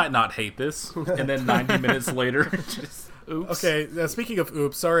 I might not hate this. And then 90 minutes later, just, oops. Okay, speaking of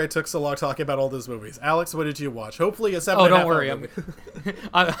oops, sorry it took so long talking about all those movies. Alex, what did you watch? Hopefully a 7.5. Oh, don't worry.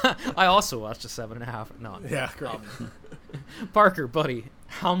 I also watched a 7.5. No. Yeah, great. Parker, buddy,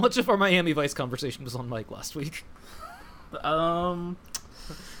 how much of our Miami Vice conversation was on Mike last week? I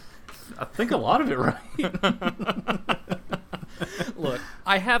think a lot of it, right? Look,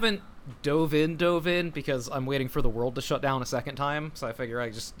 I haven't dove in because I'm waiting for the world to shut down a second time, so I figure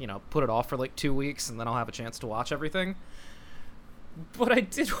I just put it off for like 2 weeks and then I'll have a chance to watch everything. But I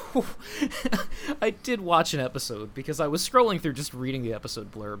did, I did watch an episode because I was scrolling through just reading the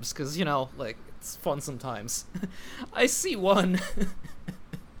episode blurbs because, you know, like, it's fun sometimes. I see one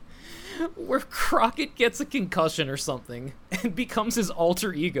where Crockett gets a concussion or something and becomes his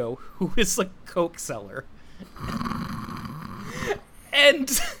alter ego, who is a coke seller.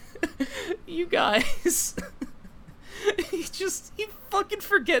 And you guys, he fucking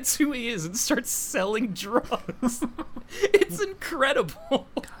forgets who he is and starts selling drugs. It's incredible.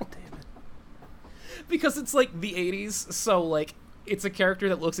 God damn it. Because it's like the 80s, so like it's a character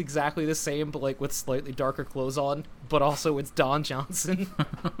that looks exactly the same but like with slightly darker clothes on, but also it's Don Johnson.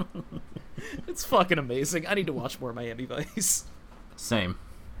 It's fucking amazing. I need to watch more Miami Vice. Same.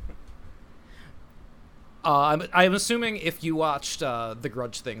 I'm assuming if you watched the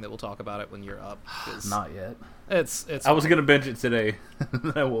Grudge thing that we'll talk about it when you're up. Not yet. It's. I was gonna binge it today.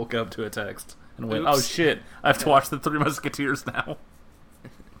 Then I woke up to a text and went, Oops. "Oh shit! I have to watch the Three Musketeers now."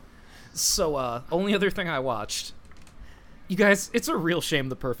 So, only other thing I watched. You guys, it's a real shame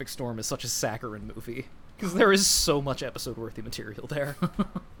The Perfect Storm is such a saccharine movie. Because there is so much episode-worthy material there.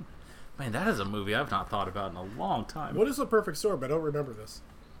 Man, that is a movie I've not thought about in a long time. What is The Perfect Storm? I don't remember this.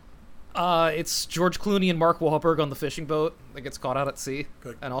 It's George Clooney and Mark Wahlberg on the fishing boat that gets caught out at sea.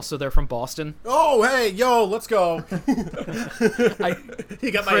 Good. And also they're from Boston. Oh, hey, yo, let's go.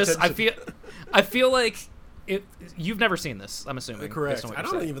 He got my Chris, attention. I feel like you've never seen this, I'm assuming. Correct. based on what I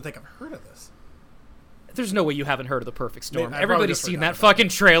you're don't saying. even think I've heard of this. There's no way you haven't heard of The Perfect Storm. Maybe- I probably Everybody's just seen forgot that about fucking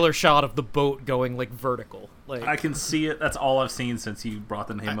trailer shot of the boat going like vertical. Like I can see it. That's all I've seen since you brought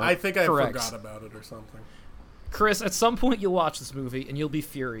the name up. I think I Correct. forgot about it or something. Chris, at some point you'll watch this movie and you'll be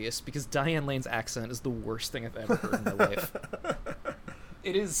furious because Diane Lane's accent is the worst thing I've ever heard in my life.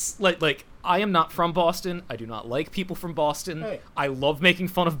 It is like I am not from Boston. I do not like people from Boston. Hey. I love making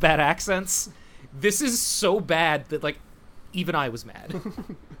fun of bad accents. This is so bad that like even I was mad.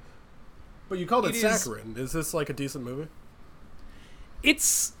 But you called it It is- saccharine. Is this like a decent movie? It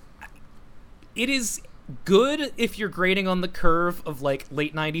is good if you're grading on the curve of like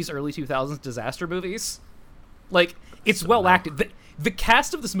late 90s, early 2000s disaster movies. Like it's well acted. The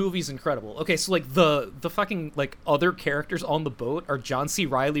cast of this movie is incredible. Okay, so like the fucking like other characters on the boat are John C.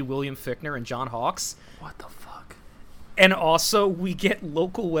 Reilly, William Fichtner, and John Hawkes. What the fuck? And also we get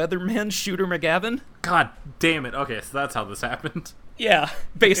local weatherman Shooter McGavin. God damn it. Okay, so that's how this happened. Yeah,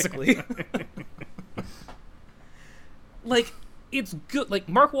 basically. Like, it's good. Like,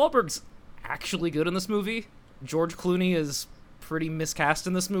 Mark Wahlberg's actually good in this movie. George Clooney is pretty miscast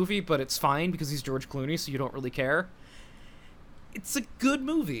in this movie, but it's fine because he's George Clooney, so you don't really care. It's a good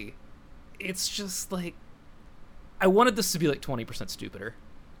movie. It's just, like... I wanted this to be, like, 20% stupider.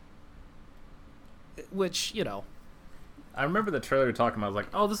 Which, you know... I remember the trailer you're talking about. I was like,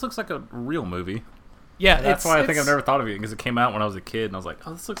 oh, this looks like a real movie. Yeah, That's why I think I've never thought of it, because it came out when I was a kid, and I was like,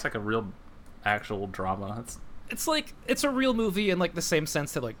 oh, this looks like a real, actual drama. That's It's like, it's a real movie in, like, the same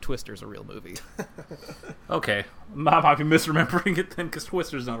sense that, like, Twister's a real movie. okay. I might be misremembering it then, because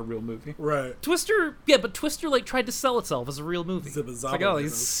Twister's not a real movie. Right. Twister, yeah, but Twister, like, tried to sell itself as a real movie. Zibba It's like, zabba, oh, you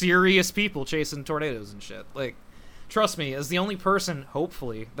these know. serious people chasing tornadoes and shit. Like, trust me, as the only person,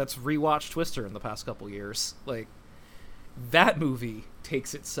 hopefully, that's rewatched Twister in the past couple years, like, that movie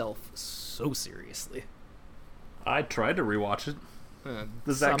takes itself so seriously. I tried to rewatch it.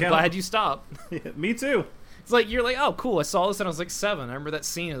 Does So that I'm count? glad you stopped. Me too. It's like, you're like, oh, cool, I saw this when I was like 7. I remember that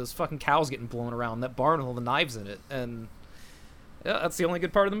scene of those fucking cows getting blown around, that barn with all the knives in it, and yeah, that's the only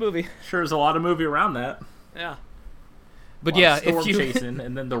good part of the movie. Sure, there's a lot of movie around that. Yeah. But A lot yeah, of storm if you... chasing,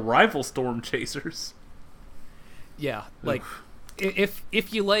 and then the rival storm chasers. Yeah, like,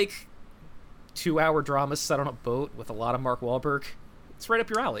 if you like 2-hour dramas set on a boat with a lot of Mark Wahlberg, it's right up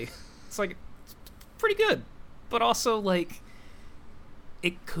your alley. It's like, it's pretty good. But also, like,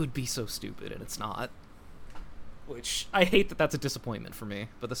 it could be so stupid, and it's not. Which, I hate that that's a disappointment for me,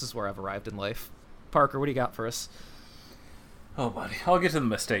 but this is where I've arrived in life. Parker, what do you got for us? Oh, buddy. I'll get to the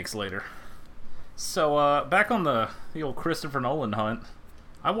mistakes later. So, back on the old Christopher Nolan hunt,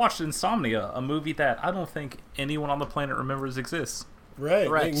 I watched Insomnia, a movie that I don't think anyone on the planet remembers exists. Right.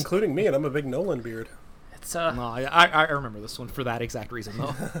 Correct. Including me, and I'm a big Nolan beard. It's No, I remember this one for that exact reason,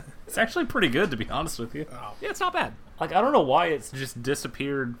 though. it's actually pretty good, to be honest with you. Yeah, it's not bad. Like, I don't know why it's just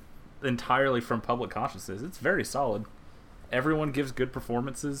disappeared entirely from public consciousness. It's very solid. Everyone gives good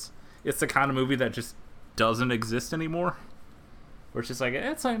performances. It's the kind of movie that just doesn't exist anymore. Where it's just like,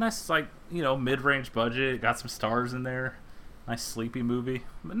 it's a nice, like, you know, mid-range budget, got some stars in there. Nice sleepy movie.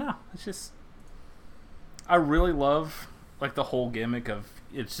 But no, it's just... I really love, like, the whole gimmick of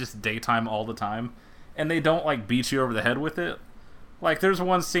it's just daytime all the time. And they don't, like, beat you over the head with it. Like, there's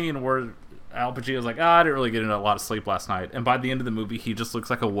one scene where Al Pacino's like, I didn't really get into a lot of sleep last night. And by the end of the movie, he just looks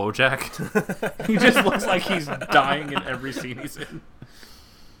like a Wojak. He just looks like he's dying in every scene he's in.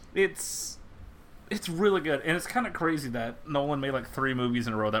 It's really good. And it's kind of crazy that Nolan made like 3 movies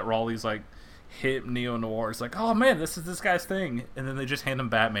in a row that were all these like hip neo-noir. It's like, oh man, this is this guy's thing. And then they just hand him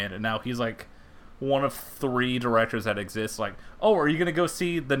Batman. And now he's like one of 3 directors that exist. Like, oh, are you going to go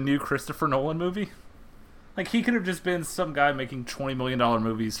see the new Christopher Nolan movie? Like, he could have just been some guy making $20 million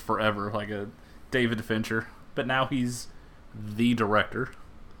movies forever, like a David Fincher. But now he's the director.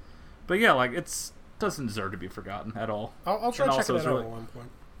 But yeah, like, it's doesn't deserve to be forgotten at all. I'll try And checking also it out it's at one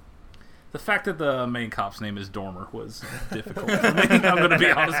point. The fact that the main cop's name is Dormer was difficult for me, I'm going to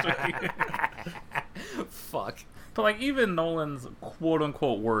be honest with you. Fuck. But, like, even Nolan's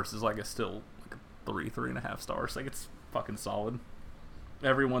quote-unquote worst is, like, it's still like 3.5 stars. Like, it's fucking solid.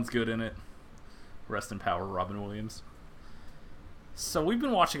 Everyone's good in it. Rest in power, Robin Williams. So we've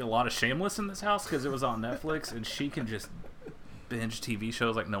been watching a lot of Shameless in this house because it was on Netflix, and she can just binge TV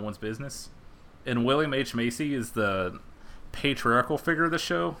shows like no one's business. And William H. Macy is the patriarchal figure of the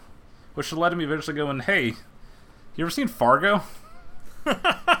show, which led me eventually going, hey, you ever seen Fargo?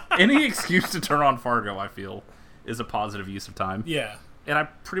 Any excuse to turn on Fargo, I feel, is a positive use of time. Yeah. And I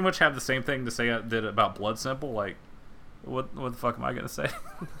pretty much have the same thing to say I did about Blood Simple. Like, what the fuck am I going to say?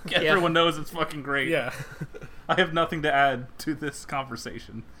 Everyone knows it's fucking great. Yeah. I have nothing to add to this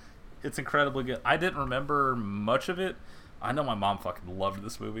conversation. It's incredibly good. I didn't remember much of it. I know my mom fucking loved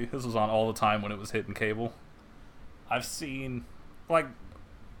this movie. This was on all the time when it was hitting cable. I've seen, like,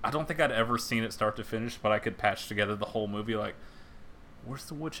 I don't think I'd ever seen it start to finish, but I could patch together the whole movie, like, where's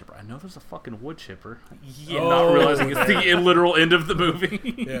the wood chipper? I know there's a fucking wood chipper. Yeah. Not realizing it's the literal end of the movie.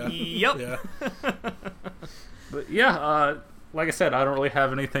 Yeah. Yep. Yeah. But yeah, like I said, I don't really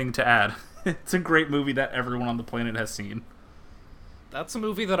have anything to add. It's a great movie that everyone on the planet has seen. That's a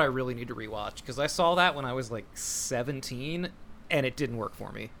movie that I really need to rewatch because I saw that when I was like 17 and it didn't work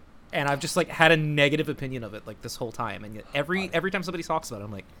for me. And I've just like had a negative opinion of it like this whole time. And yet every time somebody talks about it,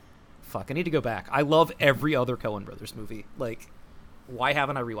 I'm like, fuck, I need to go back. I love every other Coen Brothers movie. Like, why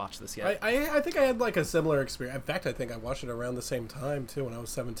haven't I rewatched this yet? I think I had like a similar experience. In fact, I think I watched it around the same time too when I was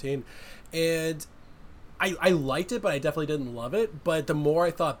 17. And I liked it, but I definitely didn't love it. But the more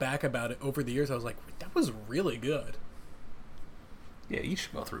I thought back about it over the years, I was like, that was really good. Yeah, you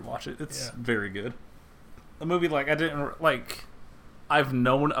should both rewatch it. It's very good. A movie like I didn't like. I've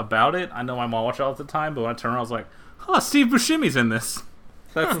known about it. I know my mom watched it all the time, but when I turned around, I was like, "Huh, Steve Buscemi's in this."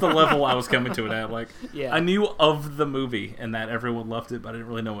 That's the level I was coming to it at. Like, Yeah. I knew of the movie and that everyone loved it, but I didn't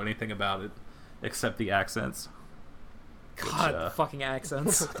really know anything about it except the accents. God, fucking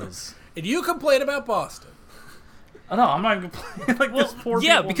accents. Those- And you complain about Boston. Oh, no, I'm not even complaining. Like, this poor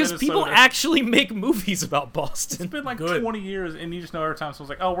Yeah, people in because people Minnesota. actually make movies about Boston. It's been like Good. 20 years, and you just know every time someone's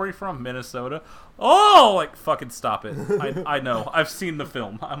like, "Oh, where are you from? Minnesota." Oh, like fucking stop it! I know. I've seen the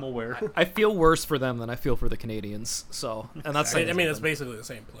film. I'm aware. I feel worse for them than I feel for the Canadians. So, and that's I mean, it's basically the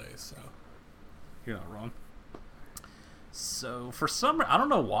same place. So. You're not wrong. So for some, I don't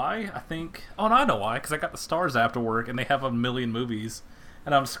know why. I think. Oh, no, I know why. Because I got the Stars after work, and they have a million movies,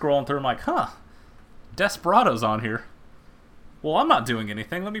 and I'm scrolling through. I'm like, huh, Desperado's on here. Well, I'm not doing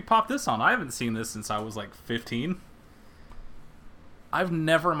anything. Let me pop this on. I haven't seen this since I was like 15. I've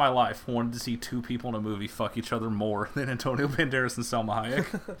never in my life wanted to see 2 people in a movie fuck each other more than Antonio Banderas and Selma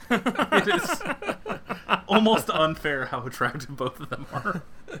Hayek. It is almost unfair how attractive both of them are.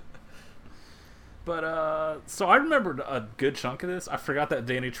 But, so I remembered a good chunk of this. I forgot that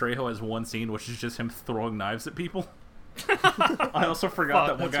Danny Trejo has one scene, which is just him throwing knives at people. I also forgot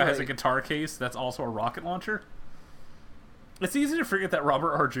that one guy has a guitar case that's also a rocket launcher. It's easy to forget that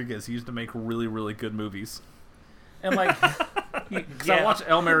Robert Rodriguez used to make really, really good movies. And, like, because I watched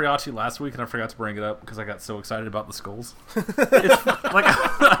El Mariachi last week, and I forgot to bring it up because I got so excited about the skulls. It's, like,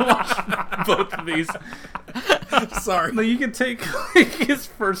 I watched both of these. Sorry. Like, you can take like, his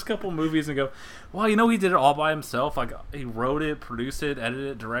first couple movies and go, well, you know, he did it all by himself. Like, he wrote it, produced it, edited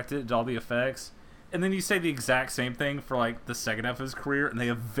it, directed it, did all the effects. And then you say the exact same thing for, like, the second half of his career, and they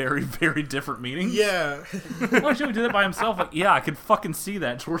have very, very different meanings. Yeah. Well, he did it by himself. Like, yeah, I can fucking see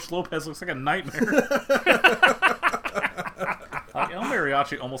that. George Lopez looks like a nightmare. Like, El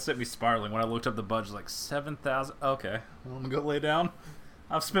Mariachi almost sent me spiraling when I looked up the budget. Like, 7,000. Okay, I'm gonna go lay down.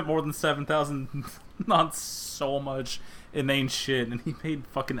 I've spent more than 7,000 on so much inane shit, and he made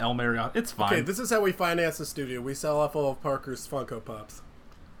fucking El Mariachi. It's fine. Okay, this is how we finance the studio. We sell off all of Parker's Funko Pops.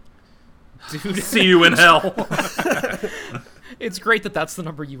 Dude, see you in hell. It's great that that's the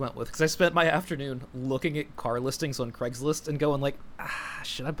number you went with because I spent my afternoon looking at car listings on Craigslist and going like,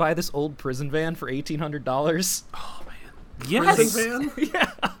 should I buy this old prison van for $1,800? Oh man, yes. Prison van?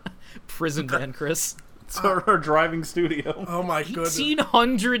 Yeah. prison van, Chris. It's our driving studio. Oh my goodness.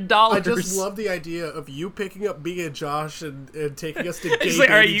 $1,800. I just love the idea of you picking up me and Josh and taking us to gay He's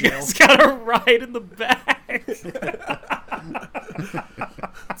like, all right, baby you jail. guys got a ride in the back.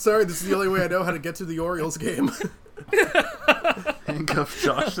 Sorry, this is the only way I know how to get to the Orioles game. Handcuff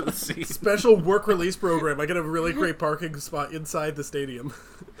Josh to the seat. Special work release program. I get a really great parking spot inside the stadium.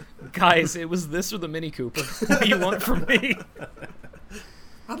 Guys, it was this or the Mini Cooper. What do you want from me?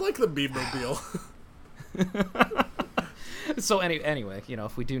 I like the Meme-mobile. So anyway, you know,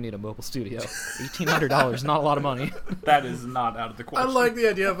 if we do need a mobile studio, $1,800, not a lot of money. That is not out of the I question. like the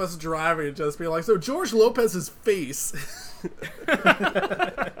idea of us driving and just being like, so George Lopez's face.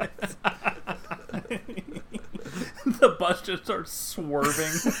 The bus just starts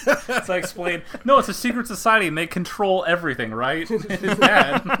swerving. So I explain, no, it's a secret society and they control everything, right? His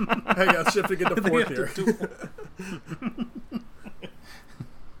dad. I got shifting into fourth here.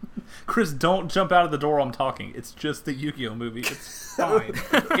 Chris, don't jump out of the door while I'm talking. It's just the Yu-Gi-Oh movie. It's fine.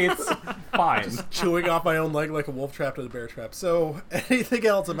 It's fine. Chewing off my own leg like a wolf trapped in a bear trap. So, anything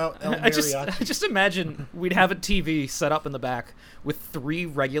else about El Mariachi? I just imagine we'd have a TV set up in the back with 3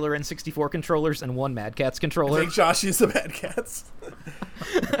 regular N64 controllers and 1 Mad Catz I controller. think Josh used the Mad Cats.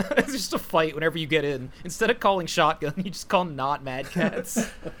 It's just a fight whenever you get in. Instead of calling shotgun, you just call not Mad Catz.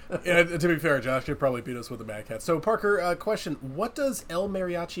 Yeah, to be fair, Josh could probably beat us with the Mad Cats. So, Parker, question: what does El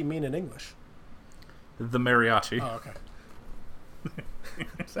Mariachi mean in English? The mariachi. Oh, okay.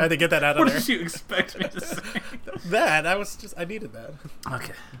 I had to get that out of What there. did you expect me to say? I needed that.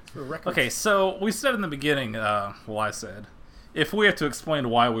 Okay. For record. Okay, so we said in the beginning, I said, if we have to explain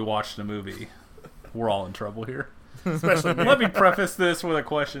why we watched a movie, we're all in trouble here. Especially me. Let me preface this with a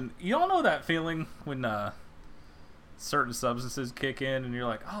question. Y'all know that feeling when certain substances kick in and you're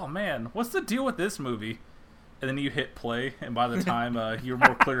like, oh man, what's the deal with this movie? And then you hit play, and by the time you're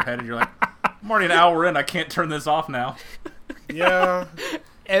more clear-headed, you're like, I'm already an hour in, I can't turn this off now. Yeah.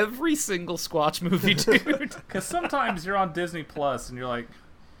 Every single Squatch movie, dude. Because sometimes you're on Disney Plus and you're like,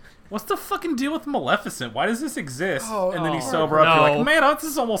 what's the fucking deal with Maleficent? Why does this exist? And then you sober up, you're like, man, this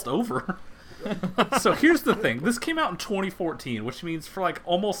is almost over. So here's the thing. This came out in 2014, which means for like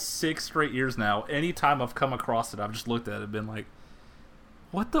almost 6 straight years now, anytime I've come across it, I've just looked at it and been like,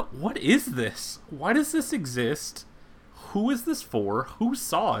 what is this? Why does this exist? Who is this for? Who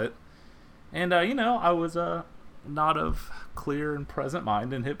saw it? And, I was not of clear and present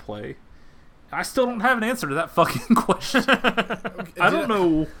mind and hit play. I still don't have an answer to that fucking question. I don't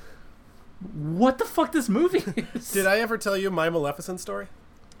know what the fuck this movie is. Did I ever tell you my Maleficent story?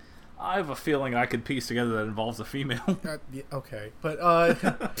 I have a feeling I could piece together that involves a female. Yeah, okay, but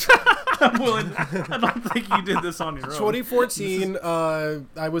I'm willing. I don't think you did this on your own. 2014,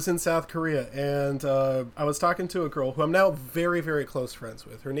 I was in South Korea, and I was talking to a girl who I'm now very, very close friends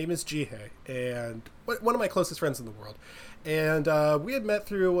with. Her name is Jihei, and one of my closest friends in the world. And we had met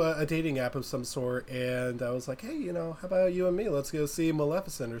through a dating app of some sort, and I was like, hey, how about you and me? Let's go see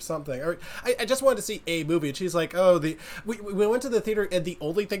Maleficent or something. Or I just wanted to see a movie, and she's like, we went to the theater, and the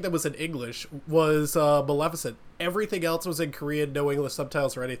only thing that was in English was Maleficent. Everything else was in Korean, no English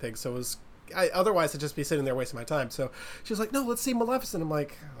subtitles or anything, so it was... otherwise, I'd just be sitting there wasting my time. So she was like, no, let's see Maleficent. I'm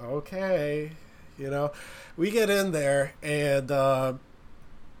like, okay. We get in there, and...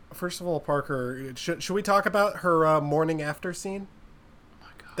 first of all, Parker, should we talk about her morning after scene? Oh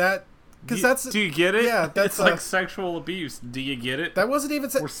my God. That, because that's... Do you get it? Yeah, that's... It's like sexual abuse. Do you get it? That wasn't even...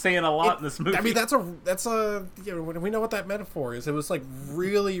 We're saying a lot in this movie. I mean, that's a we know what that metaphor is. It was like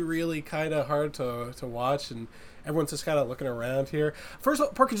really, really kind of hard to watch, and everyone's just kind of looking around here. First of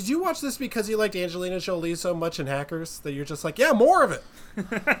all, Parker, did you watch this because you liked Angelina Jolie so much in Hackers that you're just like, yeah, more of it?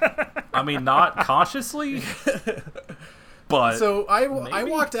 I mean, not consciously... But so I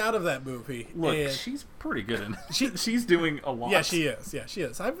walked out of that movie. Look, and she's pretty good in it. She's doing a lot. Yeah, she is.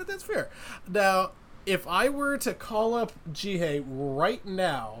 That's fair. Now, if I were to call up Jihei right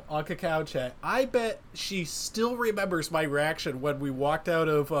now on Kakao Chat, I bet she still remembers my reaction when we walked out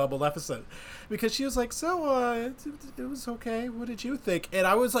of Maleficent. Because she was like, it was okay. What did you think? And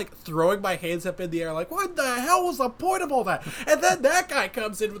I was like throwing my hands up in the air like, what the hell was the point of all that? And then that guy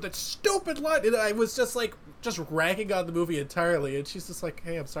comes in with a stupid line. And I was just like, ragging on the movie entirely. And she's just like,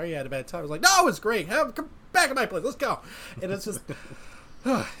 hey, I'm sorry you had a bad time. I was like, no, it was great. Come back at my place. Let's go. And it's just...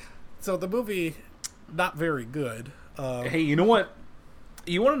 So the movie, not very good. Hey, you know what?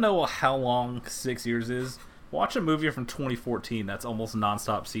 You want to know how long 6 years is? Watch a movie from 2014 that's almost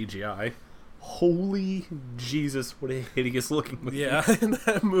nonstop CGI. Holy Jesus, what a hideous looking movie. Yeah, in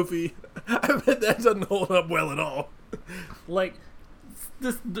that movie, I bet that doesn't hold up well at all. Like,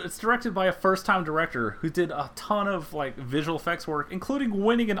 It's directed by a first-time director who did a ton of like visual effects work, including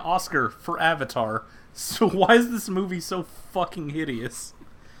winning an Oscar for Avatar. So why is this movie so fucking hideous?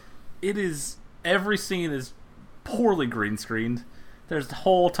 It is. Every scene is poorly green screened. There's a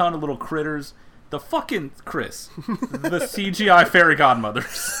whole ton of little critters. The fucking Chris, the CGI fairy godmothers.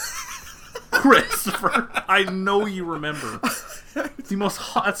 Christopher, I know you remember. The most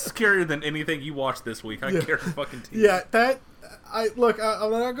hot, scarier than anything you watched this week. I care fucking to you. Yeah, I'm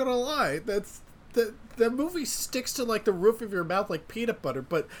not gonna lie. The movie sticks to like the roof of your mouth like peanut butter,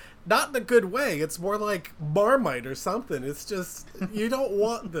 but not in a good way. It's more like Marmite or something. It's just you don't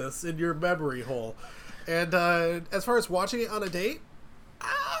want this in your memory hole. And as far as watching it on a date,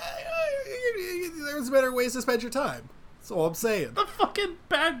 there's better ways to spend your time. That's all I'm saying. The fucking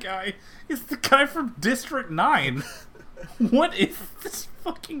bad guy is the guy from District 9. What is this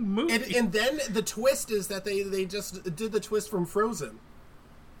fucking movie? And then the twist is that they just did the twist from Frozen.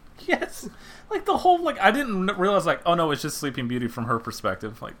 Yes. Like the whole, like, I didn't realize, like, oh no, it's just Sleeping Beauty from her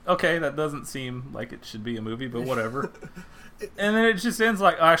perspective. Like, okay, that doesn't seem like it should be a movie, but whatever. And then it just ends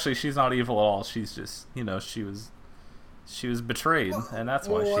like, oh, actually, she's not evil at all. She's just, she was betrayed, and that's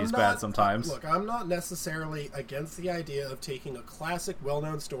why she's bad sometimes. Look, I'm not necessarily against the idea of taking a classic,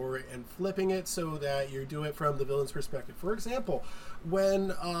 well-known story and flipping it so that you do it from the villain's perspective. For example, when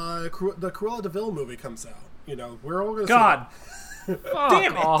the Cruella de Vil movie comes out, we're all going to God!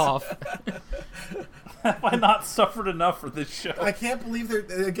 Damn off. Have I not suffered enough for this show? I can't believe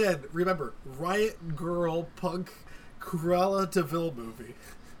they're... Again, remember, Riot Girl Punk Cruella de Vil movie.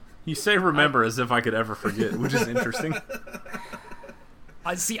 You say remember as if I could ever forget, which is interesting.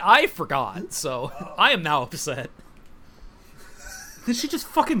 I forgot, so I am now upset. Then she just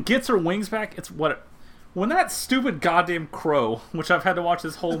fucking gets her wings back. It's what... When that stupid goddamn crow, which I've had to watch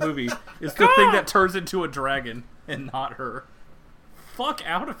this whole movie, is the thing that turns into a dragon and not her. Fuck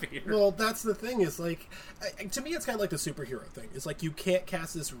out of here. Well, that's the thing, is like, to me it's kind of like the superhero thing. It's like you can't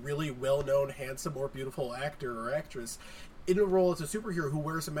cast this really well-known, handsome, or beautiful actor or actress in a role as a superhero who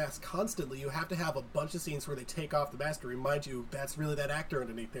wears a mask constantly. You have to have a bunch of scenes where they take off the mask to remind you that's really that actor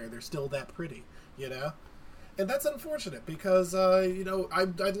underneath there. They're still that pretty, And that's unfortunate because,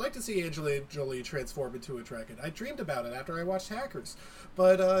 I'd like to see Angelina Jolie transform into a dragon. I dreamed about it after I watched Hackers.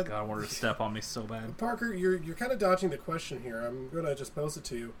 But, God, I want her to step on me so bad. Parker, you're kind of dodging the question here. I'm going to just pose it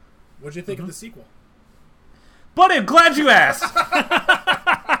to you. What'd you think of the sequel? Buddy, I'm glad you asked!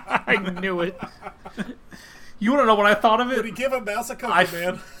 I knew it. You want to know what I thought of it? Did he give a mouse a cookie,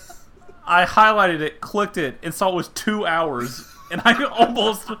 man? I highlighted it, clicked it, and saw it was 2 hours. And I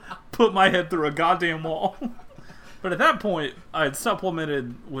almost put my head through a goddamn wall. But at that point, I had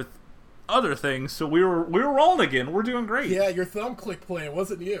supplemented with other things, so we were rolling again. We're doing great. Yeah, your thumb clicked play. It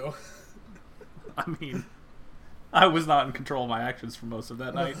wasn't you. I mean, I was not in control of my actions for most of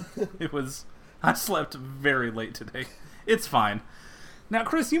that night. I slept very late today. It's fine. Now,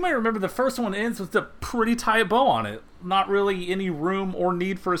 Chris, you may remember the first one ends with a pretty tight bow on it. Not really any room or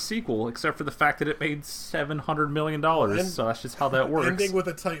need for a sequel, except for the fact that it made $700 million. So that's just how that works. Ending with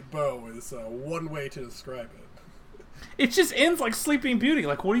a tight bow is one way to describe it. It just ends like Sleeping Beauty.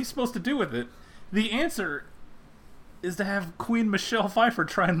 Like, what are you supposed to do with it? The answer is to have Queen Michelle Pfeiffer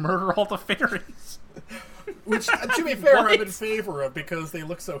try and murder all the fairies. Which, to be fair, I'm in favor of because they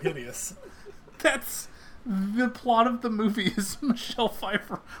look so hideous. That's... The plot of the movie is Michelle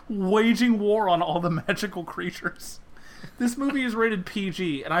Pfeiffer waging war on all the magical creatures. This movie is rated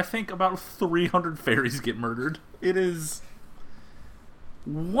PG, and I think about 300 fairies get murdered. It is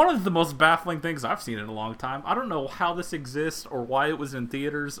one of the most baffling things I've seen in a long time. I don't know how this exists, or why it was in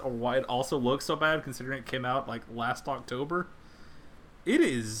theaters, or why it also looks so bad, considering it came out, like, last October. It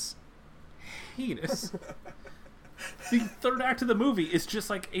is heinous. The third act of the movie is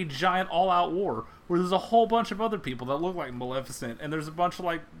just like a giant all-out war where there's a whole bunch of other people that look like Maleficent, and there's a bunch of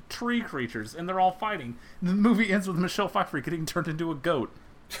like tree creatures, and they're all fighting. And the movie ends with Michelle Pfeiffer getting turned into a goat.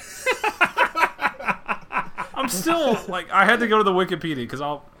 I'm still like, I had to go to the Wikipedia because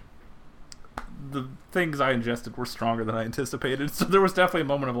the things I ingested were stronger than I anticipated. So there was definitely a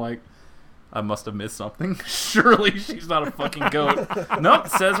moment of like, I must have missed something. Surely she's not a fucking goat. Nope,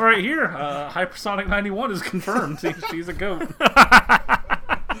 it says right here, Hypersonic 91 is confirmed. She's a goat.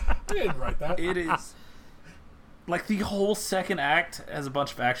 I didn't write that. It is. Like, the whole second act has a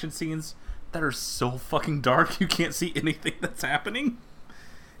bunch of action scenes that are so fucking dark you can't see anything that's happening.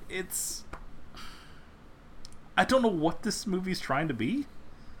 It's... I don't know what this movie's trying to be,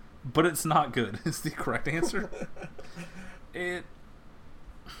 but it's not good, is the correct answer.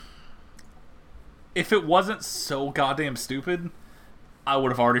 If it wasn't so goddamn stupid, I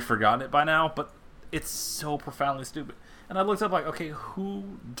would have already forgotten it by now, but it's so profoundly stupid. And I looked up like, okay, who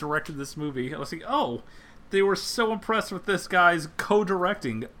directed this movie? I was like, oh, they were so impressed with this guy's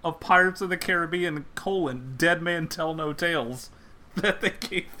co-directing of Pirates of the Caribbean, Dead Man Tell No Tales, that they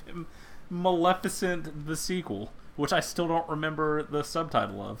gave him Maleficent the sequel, which I still don't remember the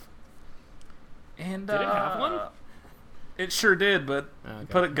subtitle of. And Did it have one? It sure did, but Okay.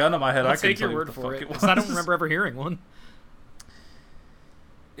 put a gun to my head. I'll I can take tell your you word what the for fuck it, it was. 'cause I don't remember ever hearing one.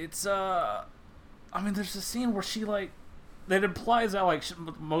 It's I mean, there's a scene where she like, that implies that like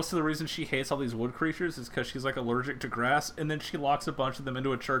most of the reason she hates all these wood creatures is because she's like allergic to grass, and then she locks a bunch of them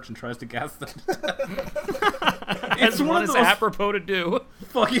into a church and tries to gas them to death. It's As one one of is those apropos to do.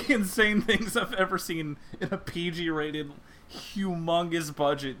 fucking insane things I've ever seen in a PG-rated, humongous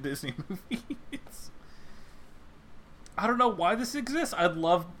budget Disney movie. I don't know why this exists. I'd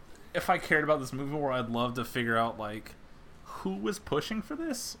love, if I cared about this movie more, I'd love to figure out like who was pushing for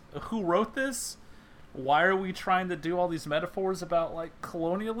this, who wrote this. Why are we trying to do all these metaphors about like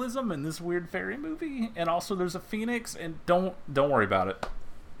colonialism in this weird fairy movie? And also, there's a phoenix, and don't worry about it.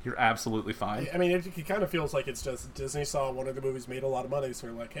 You're absolutely fine. I mean, it kind of feels like it's just Disney saw one of the movies made a lot of money, so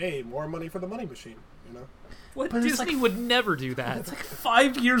they're like, hey, more money for the money machine, you know? What? But it's Disney like- would never do that. It's like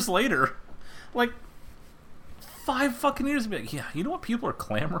 5 years later. Like, 5 fucking years to be like, yeah, you know what people are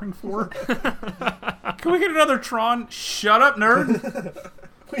clamoring for? Can we get another Tron? Shut up, nerd.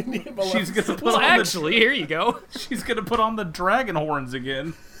 We need She's gonna put Well, on actually, here you go. she's gonna put on the dragon horns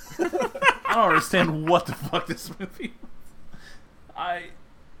again. I don't understand what the fuck this movie is. I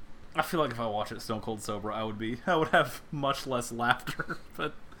feel like if I watch it stone cold sober, I would have much less laughter,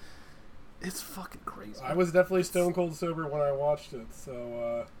 but it's fucking crazy. I was definitely stone cold sober when I watched it,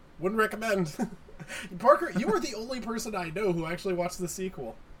 so wouldn't recommend. Parker, you are the only person I know who actually watched the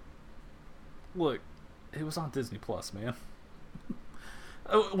sequel. Look, it was on Disney Plus, man.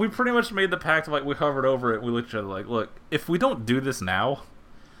 We pretty much made the pact of like, we hovered over it, we looked at each other like, look, if we don't do this now,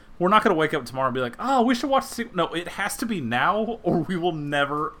 we're not going to wake up tomorrow and be like, oh, we should watch the sequel. No, it has to be now, or we will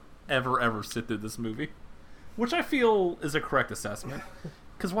never, ever sit through this movie. Which I feel is a correct assessment.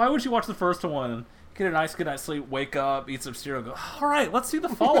 Because why would you watch the first one, get a nice good night's sleep, wake up, eat some cereal, go, all right, let's see the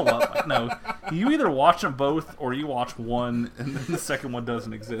follow-up. Like, no, you either watch them both, or you watch one, and then the second one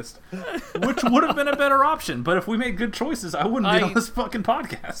doesn't exist. Which would have been a better option, but if we made good choices, I wouldn't be on this fucking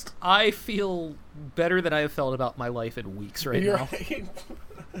podcast. I feel better than I have felt about my life in weeks right You're now. right.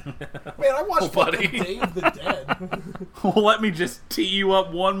 Man, I watched buddy. fucking Day of the Dead. Well, let me just tee you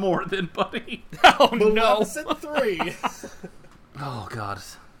up one more then, buddy. Oh, no. Maleficent 3. Oh, God.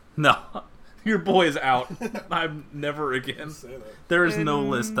 No. Your boy is out. I'm never again. Say that. There is no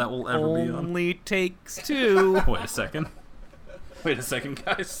list that will ever be on. Only takes two. Wait a second.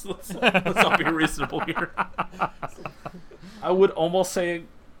 Guys. Let's all be reasonable here. I would almost say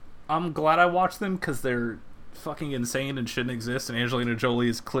I'm glad I watched them because they're fucking insane and shouldn't exist, and Angelina Jolie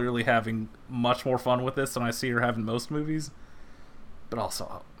is clearly having much more fun with this than I see her having most movies. But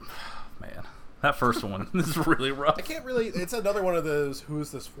also, man, that first one is really rough. I can't really. It's another one of those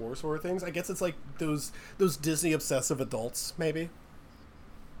 "who's this for" sort of things. I guess it's like those Disney obsessive adults, maybe.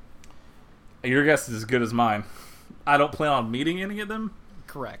 Your guess is as good as mine. I don't plan on meeting any of them.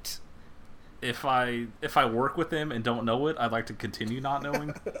 Correct. If I work with them and don't know it, I'd like to continue not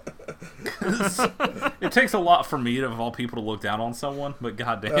knowing. 'Cause it takes a lot for me, of all people, to look down on someone. But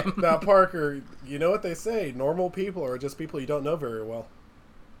goddamn, Now, Parker, you know what they say: normal people are just people you don't know very well.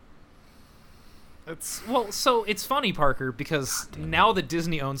 So it's funny, Parker, because now that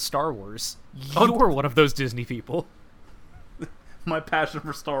Disney owns Star Wars, you're one of those Disney people. my passion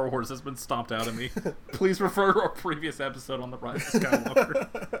for Star Wars has been stomped out of me. Please refer to our previous episode on the Rise of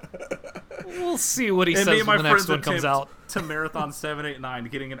Skywalker. We'll see what he And says me and when my the next friends one comes attempt out. to marathon 7, 8, 9,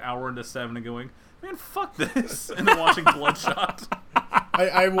 getting an hour into 7 and going, man, fuck this, and then watching Bloodshot.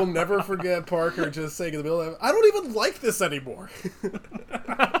 I will never forget Parker just saying in the middle of it, I don't even like this anymore.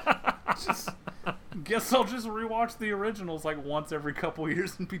 Guess I'll just rewatch the originals like once every couple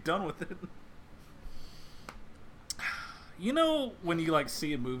years and be done with it. You know, when you like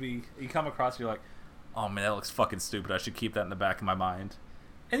see a movie, you come across, you're like, oh man, that looks fucking stupid. I should keep that in the back of my mind.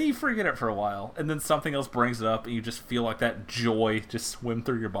 And then you forget it for a while, and then something else brings it up, and you just feel like that joy just swim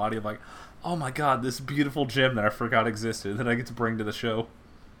through your body of like, oh my god, this beautiful gem that I forgot existed that I get to bring to the show.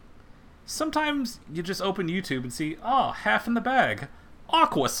 Sometimes you just open YouTube and see, oh, half in the bag.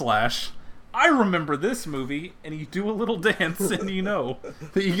 Aqua Slash. I remember this movie, and you do a little dance, and you know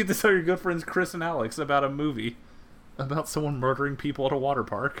that you get to tell your good friends Chris and Alex about a movie about someone murdering people at a water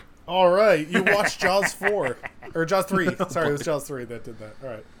park. All right, you watched Jaws 4. Or Jaws 3. Sorry, it was Jaws 3 that did that. All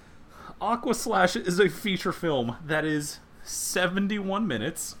right. Aqua Slash is a feature film that is 71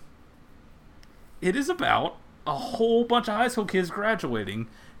 minutes. It is about a whole bunch of high school kids graduating,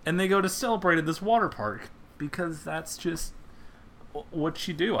 and they go to celebrate at this water park because that's just what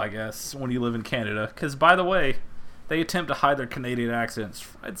you do, I guess, when you live in Canada. Because, by the way, they attempt to hide their Canadian accents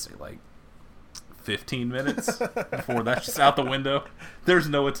for, I'd say, like 15 minutes before that's just out the window. There's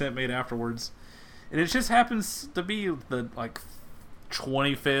no attempt made afterwards. And it just happens to be the, like,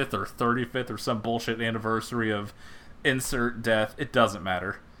 25th or 35th or some bullshit anniversary of insert death. It doesn't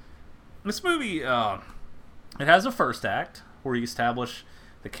matter. This movie, it has a first act where you establish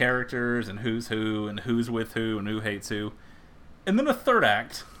the characters and who's who and who's with who and who hates who. And then a third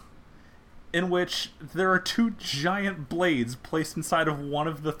act in which there are two giant blades placed inside of one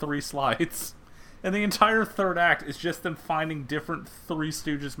of the three slides. And the entire third act is just them finding different Three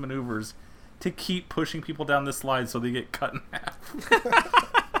Stooges maneuvers to keep pushing people down the slide so they get cut in half.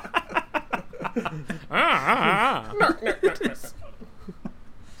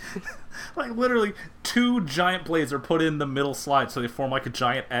 Like, literally, two giant blades are put in the middle slide so they form like a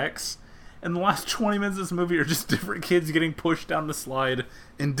giant X. And the last 20 minutes of this movie are just different kids getting pushed down the slide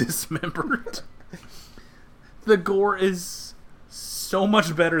and dismembered. The gore is so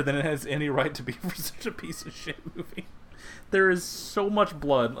much better than it has any right to be for such a piece of shit movie. There is so much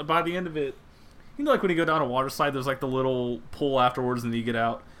blood. By the end of it, you know, like when you go down a water slide, there's like the little pull afterwards and then you get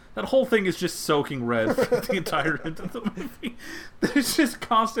out. That whole thing is just soaking red for the entire end of the movie. There's just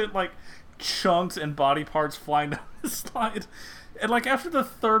constant, like, chunks and body parts flying down the slide. And, like, after the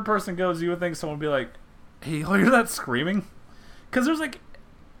third person goes, you would think someone would be like, hey, you hear that screaming? Because there's, like,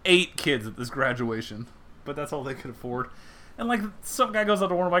 8 kids at this graduation. But that's all they could afford. And, like, some guy goes out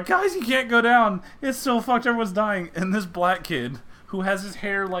the door and I'm like, guys, you can't go down. It's so fucked, everyone's dying. And this black kid, who has his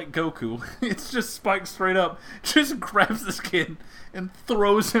hair like Goku, it's just spiked straight up, just grabs this kid and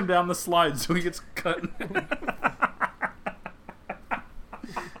throws him down the slide so he gets cut.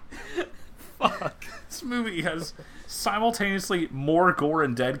 Fuck. This movie has simultaneously more gore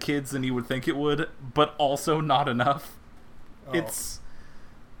and dead kids than you would think it would, but also not enough. Oh.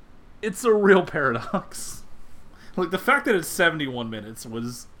 It's a real paradox. Like, the fact that it's 71 minutes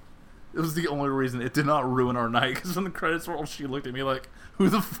was the only reason it did not ruin our night, because when the credits rolled, she looked at me like, who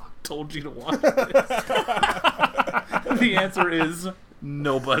the fuck told you to watch this? The answer is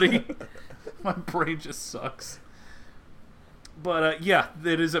nobody. My brain just sucks. But yeah,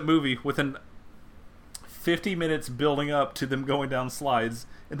 it is a movie with 50 minutes building up to them going down slides,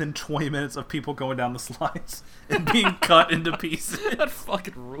 and then 20 minutes of people going down the slides and being cut into pieces. That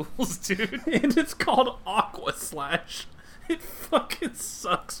fucking rules, dude. And it's called Aqua Slash. It fucking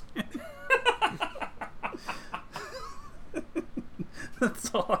sucks, man.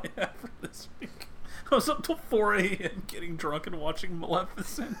 That's all I have for this week. I was up till 4 a.m. getting drunk and watching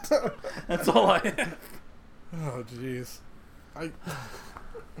Maleficent. That's all I have. Oh, jeez. I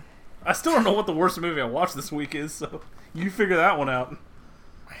still don't know what the worst movie I watched this week is, so you figure that one out.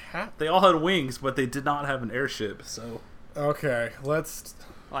 They all had wings, but they did not have an airship, so... Okay, let's...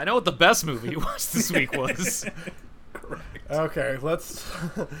 Well, I know what the best movie you watched this week was. Correct. Okay,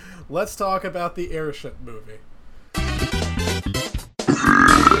 let's talk about the airship movie.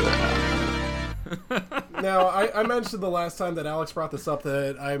 Now, I mentioned the last time that Alex brought this up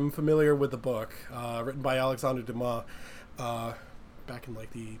that I'm familiar with the book, written by Alexandre Dumas, back in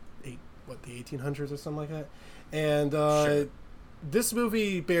like the 1800s or something like that. And sure. This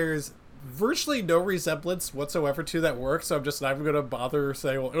movie bears virtually no resemblance whatsoever to that work, so I'm just not even going to bother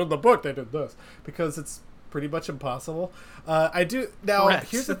saying, well, in the book they did this, because it's pretty much impossible. I do now.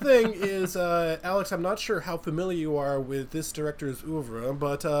 Correct. Here's the thing: is Alex, I'm not sure how familiar you are with this director's oeuvre,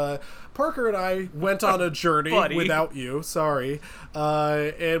 but Parker and I went on a journey without you. Sorry,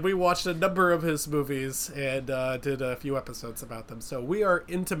 and we watched a number of his movies and did a few episodes about them. So we are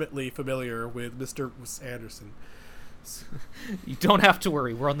intimately familiar with Mr. Wes Anderson. You don't have to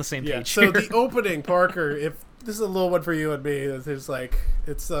worry. We're on the same page. So the opening, Parker, if this is a little one for you and me, it's like,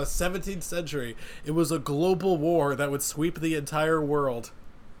 it's 17th century. It was a global war that would sweep the entire world.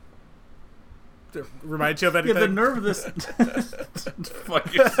 Remind you of anything? Yeah, the nerve of this...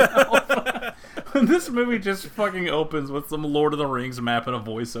 Fuck yourself. When this movie just fucking opens with some Lord of the Rings map and a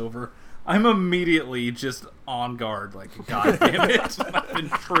voiceover, I'm immediately just on guard. Like, God damn it. I've been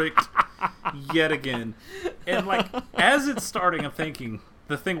tricked yet again. And, like, as it's starting, I'm thinking,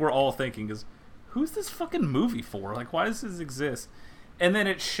 the thing we're all thinking is, who's this fucking movie for? Like, why does this exist? And then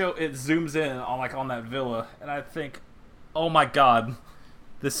it zooms in on that villa, and I think, oh my god,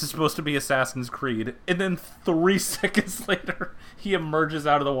 this is supposed to be Assassin's Creed. And then 3 seconds later, he emerges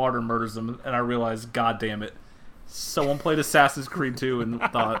out of the water and murders them, and I realize, god damn it, someone played Assassin's Creed 2 and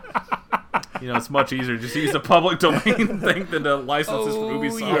thought, It's much easier just to use a public domain thing than to license this from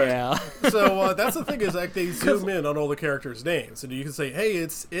Ubisoft. yeah. So that's the thing is like they zoom in on all the characters' names, and you can say, "Hey,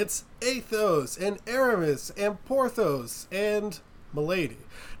 it's Athos and Aramis and Porthos and Milady."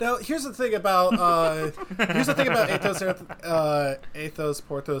 Now, here's the thing about Athos,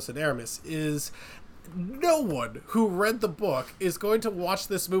 Porthos, and Aramis is no one who read the book is going to watch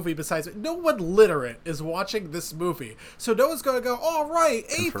this movie besides no one literate is watching this movie. So no one's going to go, all right,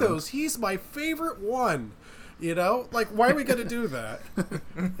 Athos, he's my favorite one. Like, why are we going to do that?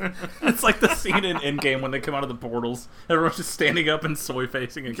 It's like the scene in Endgame when they come out of the portals. Everyone's just standing up and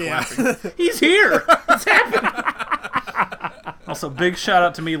soy-facing and clapping. He's here! It's happening! Also, big shout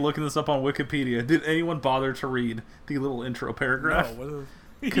out to me looking this up on Wikipedia. Did anyone bother to read the little intro paragraph? No,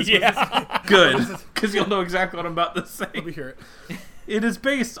 Good, because you'll know exactly what I'm about to say. let me hear it. It is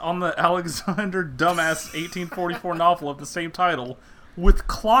based on the Alexander Dumas 1844 novel of the same title, with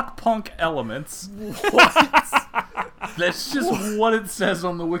clockpunk elements. What? That's just what it says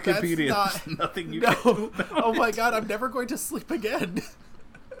on the Wikipedia. That's There's nothing you can do about Oh my god, I'm never going to sleep again.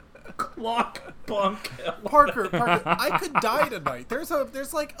 Clockpunk elements. Parker, I could die tonight. There's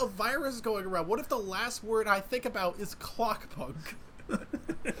like a virus going around. What if the last word I think about is clockpunk?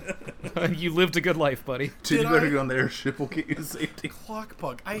 You lived a good life, buddy. Dude, you Did better I? go on there. Ship will get you to safety.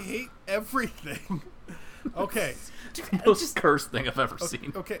 Clockpunk. I hate everything. Okay. The most cursed thing I've ever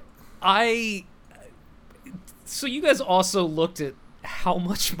seen. Okay. So you guys also looked at how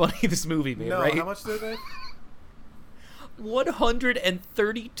much money this movie made, No, right? how much did it?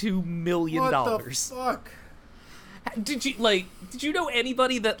 $132 million. What the fuck? Did you know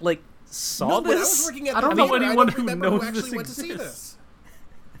anybody that saw No, when I this? was working at I the don't know theater, anyone I don't who remember knows actually this went to see exists.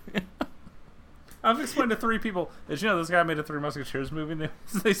 this. I've explained to 3 people. Did you know this guy made a Three Musketeers movie?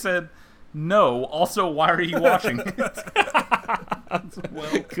 They said, no. Also, why are you watching it?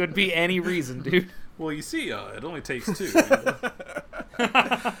 Well, Could be any reason, dude. well, you see, it only takes 2.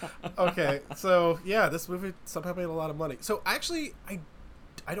 Okay, so yeah, this movie somehow made a lot of money. So actually,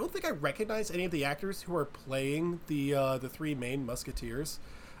 I don't think I recognize any of the actors who are playing the 3 main Musketeers.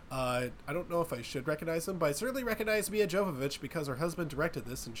 I don't know if I should recognize them, but I certainly recognize Mia Jovovich because her husband directed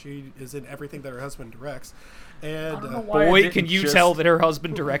this, and she is in everything that her husband directs. And I don't know why I Boy, didn't can you just- tell that her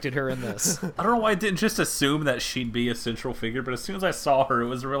husband directed her in this. I don't know why I didn't just assume that she'd be a central figure, but as soon as I saw her, it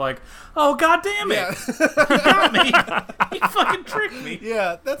was real like, oh, god damn it! yeah, You got me! You fucking tricked me!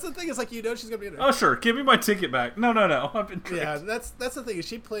 yeah, that's the thing. Is like she's gonna be in it. Oh, sure, give me my ticket back. No, I've been tricked. Yeah, that's the thing.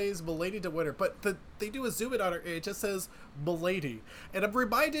 She plays Milady de Winter, but they do a zoom in on her, and it just says Milady. And I'm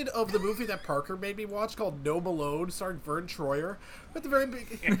reminded of the movie that Parker made me watch called No Malone, starring Vern Troyer. At the very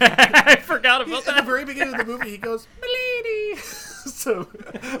beginning, I forgot about at the that. very beginning of the movie, he goes Milady. So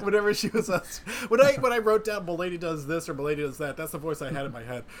whenever she was when I wrote down Milady does this or Milady does that, that's the voice I had in my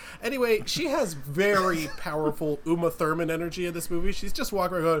head. Anyway, she has very powerful Uma Thurman energy in this movie. She's just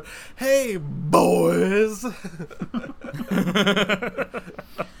walking around going, "Hey boys."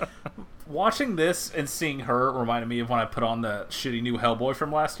 Watching this and seeing her reminded me of when I put on the shitty new Hellboy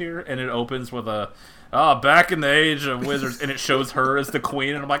from last year, and it opens with a back in the age of wizards, and it shows her as the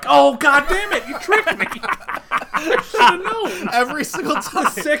queen, and I'm like, oh god damn it, you tricked me. I should have known. Every single time. The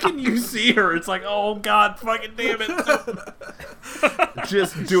second you see her, it's like, oh god fucking damn it.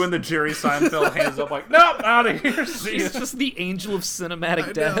 Just doing the Jerry Seinfeld hands up like, nope, out of here. See ya. She's just the angel of cinematic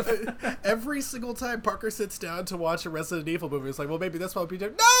I death. know. Every single time Parker sits down to watch a Resident Evil movie, it's like, well, maybe that's what we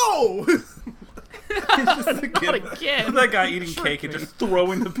do. No! Not again. That guy eating cake and just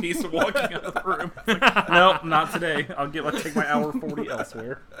throwing the piece and walking out of the room. It's like, nope, not today. Take my hour 40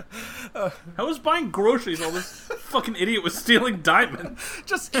 elsewhere. I was buying groceries while this fucking idiot was stealing diamonds.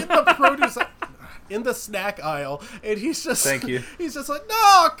 Just in the produce, in the snack aisle, and he's just, Thank you. He's just like,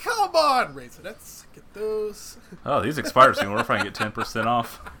 no, come on, Raisinets, get those. Oh, these expired soon. What if I can get 10%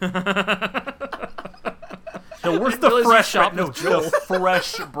 off? No, where's the realize you fresh shop bread? No, with Joel. the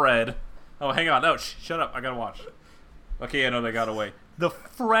fresh bread. Oh, hang on. No, shut up. I gotta watch. Okay, I know they got away. The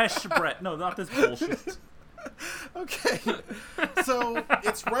fresh bread. No, not this bullshit. Okay, so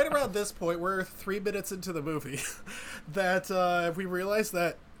it's right around this point, we're 3 minutes into the movie, that we realize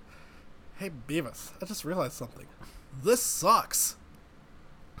that, hey, Beavis, I just realized something. This sucks.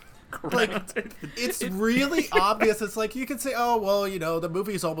 Like, it's really obvious. It's like, you can say, oh, well, the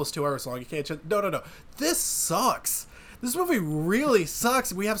movie's almost 2 hours long. You can't just... No. This sucks. This movie really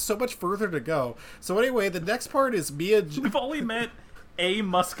sucks. We have so much further to go. So anyway, the next part is Mia... We've only met a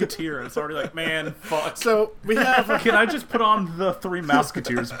musketeer, and it's already like, man, fuck. So we have... Can I just put on the Three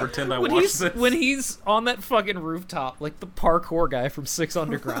Musketeers and pretend I watched this? When he's on that fucking rooftop, like the parkour guy from Six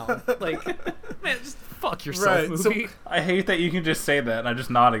Underground, like, Man, Man, just fuck yourself, Right, movie. I hate that you can just say that, and I just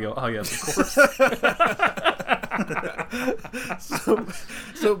nod and go, "Oh yes, of course."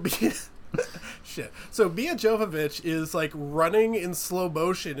 So Mia Jovovich is like running in slow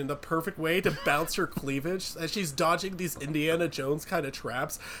motion in the perfect way to bounce her cleavage as she's dodging these Indiana Jones kind of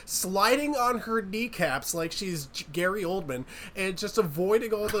traps, sliding on her kneecaps like she's Gary Oldman, and just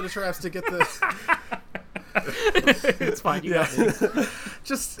avoiding all the traps to get the. It's fine. You got me.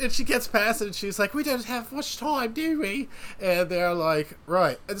 And she gets past it, and she's like, "We don't have much time, do we?" And they're like,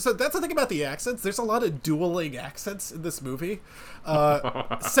 "Right." And so that's the thing about the accents. There's a lot of dueling accents in this movie.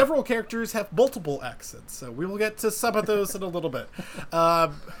 Several characters have multiple accents, so we will get to some of those in a little bit. I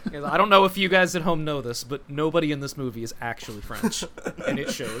don't know if you guys at home know this, but nobody in this movie is actually French, and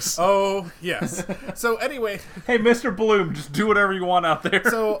it shows. Oh yes. So anyway, Hey, Mr. Bloom, just do whatever you want out there.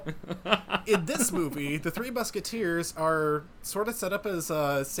 so in this movie, the Three Musketeers are sort of set up as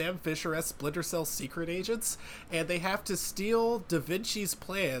Sam Fisher-esque Splinter Cell secret agents, and they have to steal Da Vinci's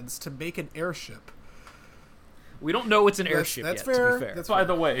plans to make an airship. We don't know it's an airship That's yet, fair. to be fair. That's By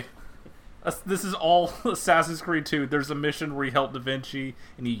the way, this is all Assassin's Creed 2. There's a mission where you help Da Vinci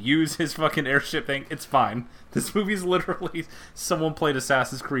and you use his fucking airship thing. It's fine. This movie's literally someone played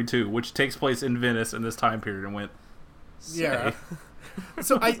Assassin's Creed 2, which takes place in Venice in this time period, and went, Yeah.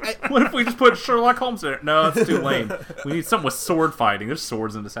 So I what if we just put Sherlock Holmes in it? No, that's too lame. We need something with sword fighting. There's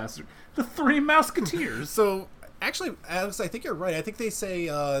swords in Assassin's Creed. The Three Musketeers. So, actually, Alex, I think you're right. I think they say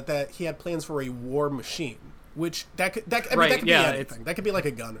that he had plans for a war machine, which that could Right, be yeah, anything. That could be like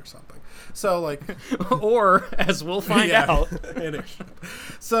a gun or something. So, like, Or, as we'll find out, an airship.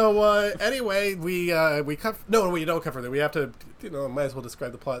 So, anyway, we cover. No, we don't cover that. We have to, might as well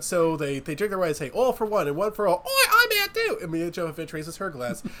describe the plot. So they drink their wine and say, "All for one and one for all." Oi, I'm at too. And Mia Jovovich raises her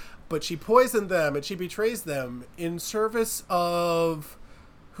glass, but she poisoned them and she betrays them in service of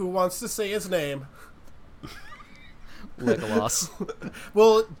who wants to say his name. Legolas.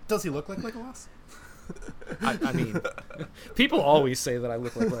 Well, does he look like Legolas? I mean, people always say that I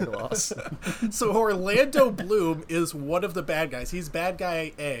look like Legolas. So Orlando Bloom is one of the bad guys. He's bad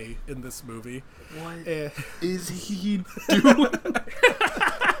guy A in this movie. What Eh, is he doing?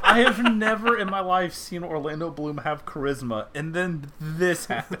 I have never in my life seen Orlando Bloom have charisma, and then this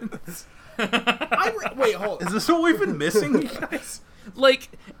happens. wait, hold on. Is this what we've been missing, you guys? Like,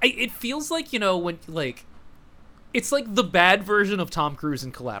 it feels like, when, like, it's like the bad version of Tom Cruise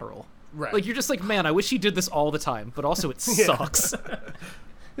in Collateral. Right. Like, you're just like, man, I wish he did this all the time, but also it sucks.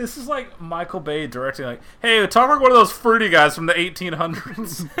 This is like Michael Bay directing, like, hey, talk like one of those fruity guys from the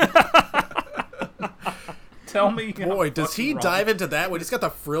 1800s. Tell me. Boy, does he dive into that when he's got the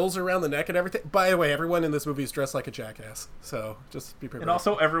frills around the neck and everything? By the way, everyone in this movie is dressed like a jackass, so just be prepared. And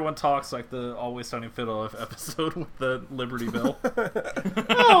also, everyone talks like the Always Sunny in Philadelphia episode with the Liberty Bell.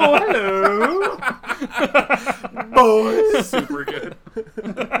 Oh, hello, boys. super good.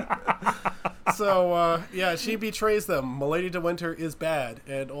 So, yeah, she betrays them. Milady de Winter is bad,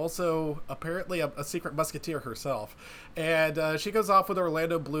 and also apparently a secret musketeer herself. And she goes off with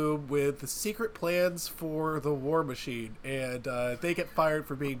Orlando Bloom with secret plans for the war machine, and they get fired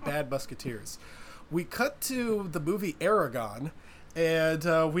for being bad musketeers. We cut to the movie Aragon,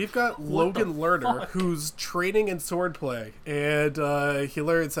 and we've got Logan Lerner, who's training in swordplay, and he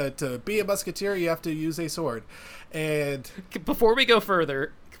learns that to be a musketeer, you have to use a sword. And Before we go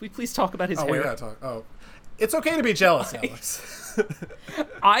further, can we please talk about his hair? we gotta talk. Oh, it's okay to be jealous, Alex.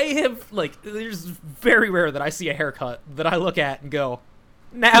 I have, like, there's very rare that I see a haircut that I look at and go,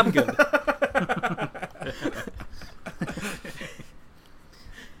 nah, I'm good.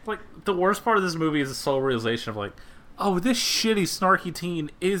 Like, the worst part of this movie is the sole realization of, like, oh, this shitty, snarky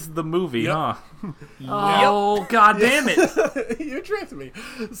teen is the movie, huh? Oh, god damn it. You tricked me.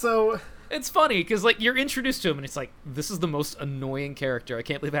 So, It's funny, because, like, you're introduced to him, and it's like, this is the most annoying character. I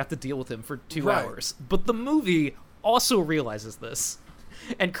can't believe I have to deal with him for 2 Right. hours. But the movie also realizes this,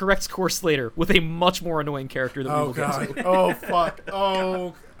 and corrects course later with a much more annoying character than we oh will get to. god. Oh fuck.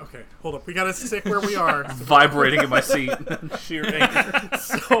 Oh. Okay, hold up. We gotta stick where we are. Vibrating in my seat. Sheer anger.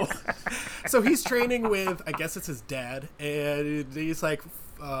 So he's training with, I guess it's his dad, and he's like,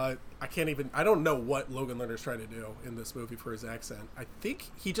 I don't know what Logan Lerner's trying to do in this movie for his accent. I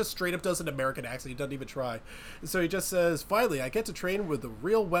think he just straight up does an American accent. He doesn't even try. And so he just says, finally, I get to train with the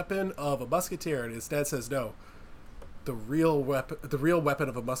real weapon of a musketeer. And his dad says, no, the real weapon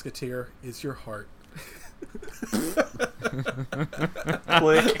of a musketeer is your heart.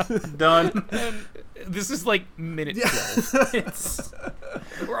 Click. Done. This is like minute 12.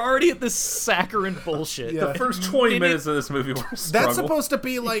 We're already at this saccharine bullshit. Yeah. The first 20 minutes of this movie were a struggle. That's supposed to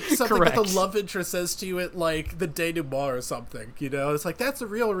be like something that the Correct. love interest says to you at like the denouement or something, you know? It's like, that's the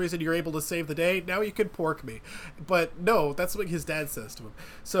real reason you're able to save the day. Now you can pork me. But no, that's what his dad says to him.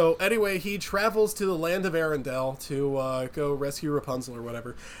 So anyway, he travels to the land of Arendelle to go rescue Rapunzel or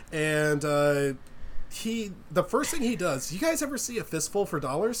whatever. And the first thing he does, you guys ever see A Fistful for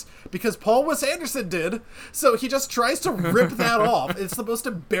Dollars? Because Paul Wes Anderson did. So he just tries to rip that off. It's the most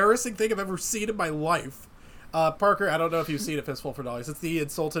embarrassing thing I've ever seen in my life. Parker, I don't know if you've seen A Fistful for Dollars. It's the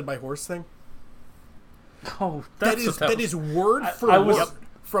insulted my horse thing. Oh, That is word for word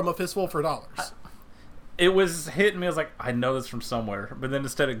from A Fistful for Dollars. It was hitting me. I was like, I know this from somewhere. But then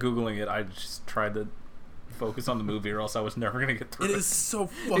instead of Googling it, I just tried to focus on the movie, or else I was never going to get through it. It is so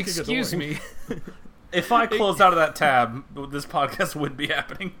fucking Excuse annoying. me. If I closed out of that tab, this podcast wouldn't be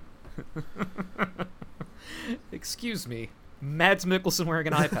happening. Excuse me. Mads Mikkelsen wearing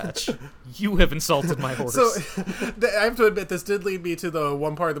an eye patch. You have insulted my horse. So, I have to admit, this did lead me to the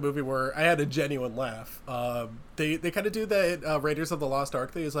one part of the movie where I had a genuine laugh. They kind of do that Raiders of the Lost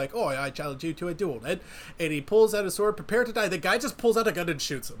Ark thing. He's like, oh, I challenge you to a duel, Ned. And he pulls out a sword, prepared to die. The guy just pulls out a gun and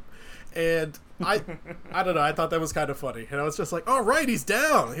shoots him. And I don't know, I thought that was kind of funny. And I was just like, all right, he's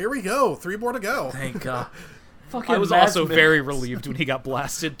down. Here we go. 3 more to go. Thank God. I was also very relieved when he got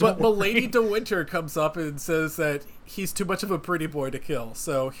blasted. But Don't worry. Milady de Winter comes up and says that he's too much of a pretty boy to kill.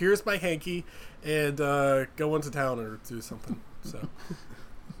 So here's my hanky, and go into town or do something. So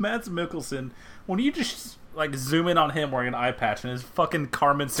Mads Mikkelsen, when you just like zoom in on him wearing an eye patch and his fucking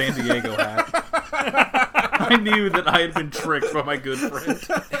Carmen Sandiego hat, I knew that I had been tricked by my good friend.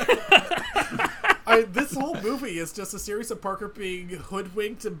 This whole movie is just a series of Parker being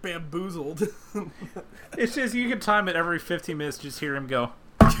hoodwinked and bamboozled. It's just, you can time it every 15 minutes, just hear him go,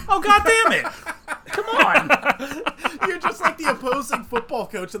 oh, God damn it! Come on! You're just like the opposing football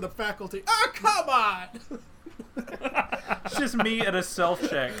coach of the faculty. Oh, come on! It's just me at a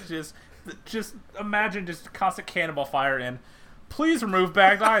self-check. Just imagine just constant cannonball fire in. Please remove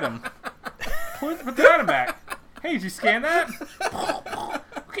bagged item. Put the item back. Hey, did you scan that?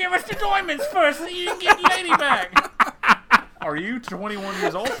 Give us the diamonds first so you can get the lady back. Are you 21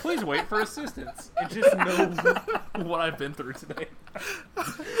 years old? Please wait for assistance. And just know what I've been through today.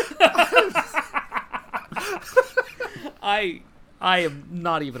 I am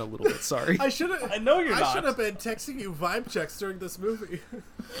not even a little bit sorry. I should have. I know you're I not. should have been texting you vibe checks during this movie.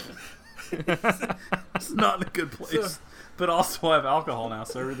 It's not in a good place. But also I have alcohol now,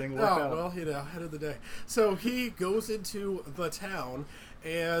 so everything worked out. Well, you know, head of the day. So he goes into the town,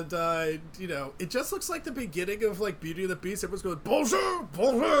 and, you know, it just looks like the beginning of, like, Beauty and the Beast. Everyone's going, bonjour,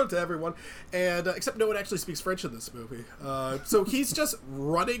 bonjour, to everyone. And, except no one actually speaks French in this movie. So he's just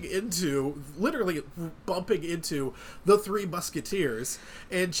running into, literally bumping into the 3 Musketeers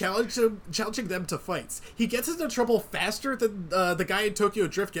and challenging them to fights. He gets into trouble faster than the guy in Tokyo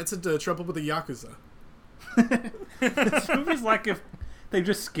Drift gets into trouble with the Yakuza. This movie's like if they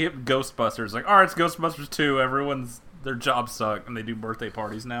just skipped Ghostbusters. Like, alright, it's Ghostbusters 2. Their jobs suck, and they do birthday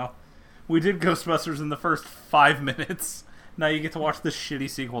parties now. We did Ghostbusters in the first 5 minutes. Now you get to watch this shitty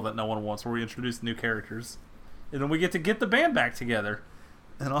sequel that no one wants, where we introduce new characters. And then we get to get the band back together.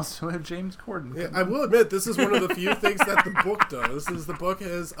 And also have James Corden. Yeah, I will admit, this is one of the few things that the book does. Is the book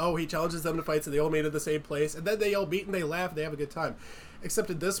is, he challenges them to fights, and they all meet in the same place, and then they all meet and they laugh and they have a good time. Except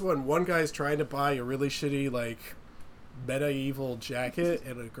in this one guy's trying to buy a really shitty, like, medieval jacket,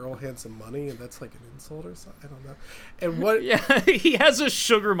 and a girl hands him money, and that's like an insult or something. I don't know. And what? Yeah, he has a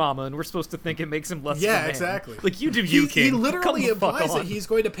sugar mama, and we're supposed to think it makes him less of a man. Exactly. Like, you do you, King. He literally Come the fuck implies that on. he's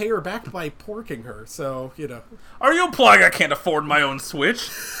going to pay her back by porking her, so, you know. Are you implying I can't afford my own Switch?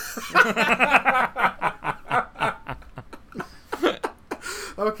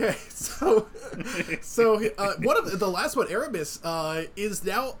 Okay, so one of the last one, Aramis, is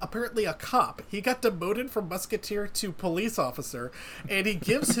now apparently a cop. He got demoted from musketeer to police officer, and he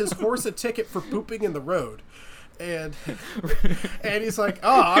gives his horse a ticket for pooping in the road. And he's like,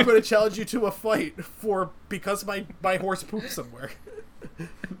 I'm going to challenge you to a fight because my horse pooped somewhere.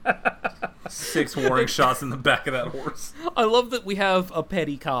 6 warning shots in the back of that horse. I love that we have a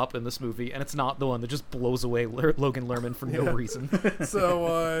petty cop in this movie, and it's not the one that just blows away Logan Lerman for no reason.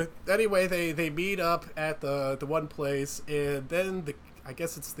 So anyway, they meet up at the one place, and then I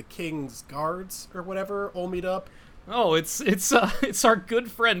guess it's the King's Guards or whatever all meet up. Oh, it's our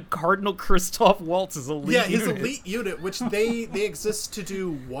good friend Cardinal Christoph Waltz's elite unit. Yeah, his elite unit, which they exist to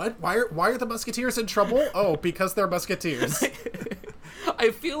do what? Why are the Musketeers in trouble? Oh, because they're Musketeers.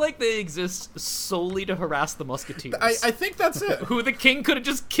 I feel like they exist solely to harass the Musketeers. I think that's it. Who the king could have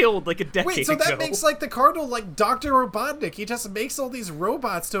just killed like a decade Wait, so that ago. makes like the Cardinal like Dr. Robotnik. He just makes all these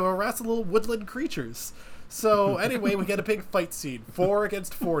robots to harass the little woodland creatures. So anyway, we get a big fight scene. 4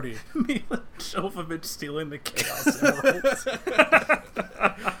 against 40. Mila Jovovich stealing the Chaos Emeralds.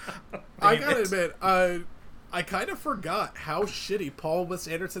 I gotta admit, I kind of forgot how shitty Paul W.S.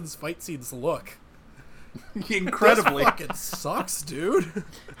 Anderson's fight scenes look. Incredibly. This fucking sucks, dude.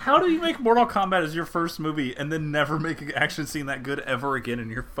 How do you make Mortal Kombat as your first movie and then never make an action scene that good ever again in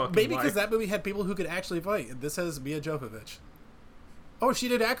your fucking Maybe life? because that movie had people who could actually fight, and this has Mia Jovovich. Oh, she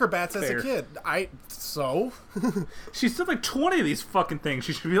did acrobats as Fair. a kid. She's done like 20 of these fucking things.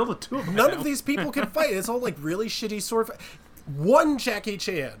 She should be able to do them. None of these people can fight. It's all like really shitty sword fight. One Jackie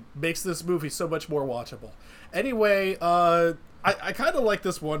Chan makes this movie so much more watchable. Anyway, I kind of like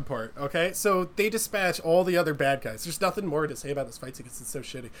this one part, okay? So they dispatch all the other bad guys. There's nothing more to say about this fight scene because it's so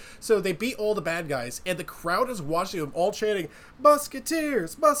shitty. So they beat all the bad guys, and the crowd is watching them all chanting,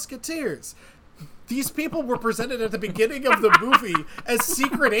 Musketeers, Musketeers. These people were presented at the beginning of the movie as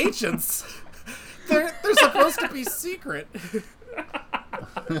secret agents. They're supposed to be secret.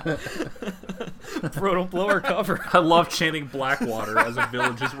 Bro, don't blow our cover. I love chanting Blackwater as a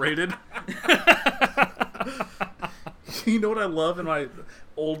village is raided. You know what I love in my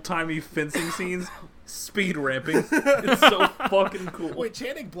old-timey fencing scenes? Speed ramping. It's so fucking cool. Wait,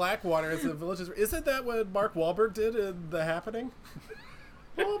 chanting Blackwater as the villages. Isn't that what Mark Wahlberg did in The Happening?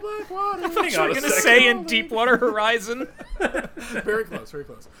 Oh, Blackwater. I thought you were going to say in Deepwater Horizon. Very close, very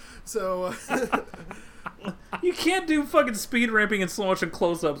close. So, You can't do fucking speed ramping and slow motion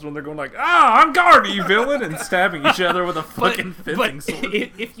close-ups when they're going like, on guard, you villain, and stabbing each other with a fucking fencing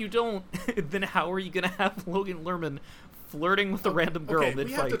sword. If you don't, then how are you going to have Logan Lerman flirting with a random girl okay, we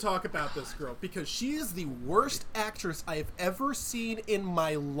have mid-fight? to talk about this girl because she is the worst actress I have ever seen in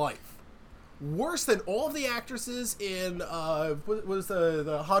my life. Worse than all of the actresses in what was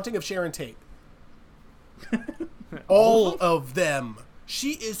the Haunting of Sharon Tate. All of them.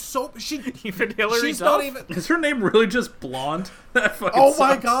 She is so Even Hillary she's Duff? not even. Is her name really just Blonde? That fucking Oh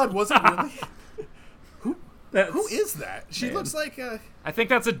my sucks. God! Was it really? That's, Who is that? She looks like. I think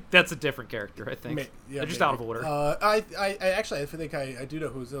that's a different character. I think they're just out of order. I actually think I do know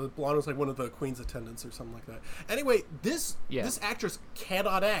who's Blonde was like one of the Queen's attendants or something like that. Anyway, this actress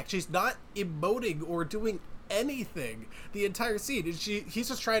cannot act. She's not emoting or doing anything the entire scene. And he's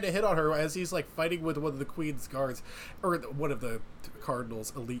just trying to hit on her as he's like fighting with one of the Queen's guards or one of the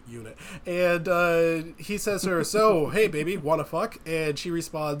Cardinals' elite unit. And he says to her, "So, hey baby, wanna fuck?" And she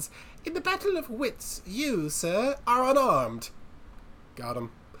responds, "In the battle of wits, you, sir, are unarmed." Got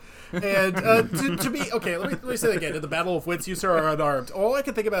him. And to me, okay, let me say that again. In the battle of wits, you, sir, are unarmed. All I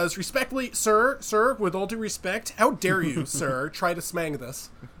can think about is respectfully, sir, with all due respect, how dare you, sir, try to smang this?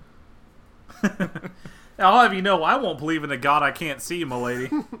 I'll have you know, I won't believe in a god I can't see, milady.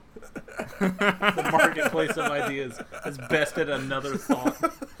 The marketplace of ideas has bested another thought.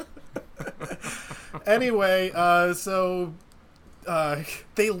 Anyway, so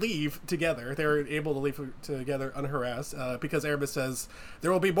they leave together. They're able to leave together unharassed because Aramis says,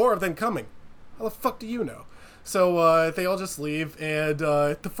 "There will be more of them coming." How the fuck do you know? So they all just leave, and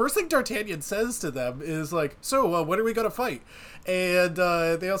the first thing D'Artagnan says to them is like, "So, when are we going to fight?" And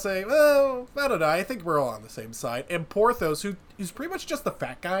they all say, "Well, I don't know. I think we're all on the same side." And Porthos, who's pretty much just the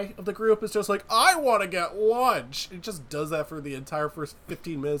fat guy of the group, is just like, "I want to get lunch." He just does that for the entire first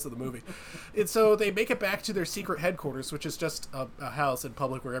 15 minutes of the movie. And so they make it back to their secret headquarters, which is just a house in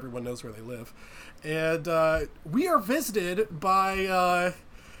public where everyone knows where they live. And we are visited by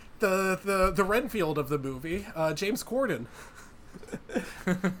the Renfield of the movie, James Corden.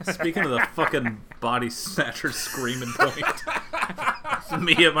 Speaking of the fucking body snatcher screaming point, it's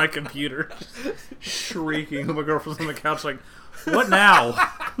me at my computer, shrieking. My girlfriend's on the couch like, "What now?"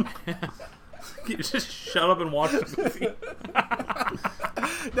 You just shut up and watch the movie.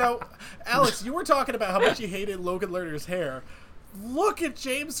 Now, Alex, you were talking about how much you hated Logan Lerner's hair. Look at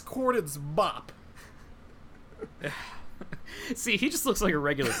James Corden's mop. See, he just looks like a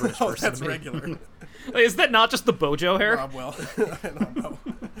regular British Oh, person. that's to me. regular. Is that not just the Bojo hair? Well, I don't know.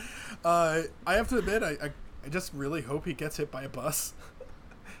 I have to admit, I just really hope he gets hit by a bus.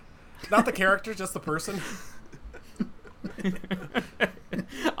 Not the character, just the person.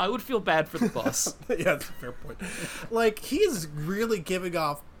 I would feel bad for the bus. Yeah, that's a fair point. Like, he's really giving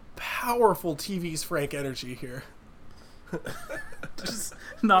off powerful TV's Frank energy here. Just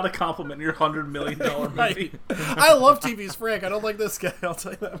not a compliment in your $100 million movie. I love TV's Frank. I don't like this guy, I'll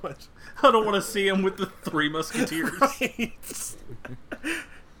tell you that much. I don't want to see him with the Three Musketeers. Right.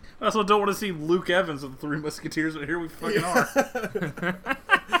 I also don't want to see Luke Evans with the Three Musketeers, but here we fucking are.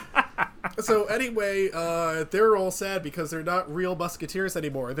 So anyway, they're all sad because they're not real musketeers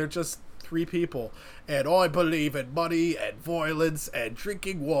anymore. They're just three people. And I believe in money and violence and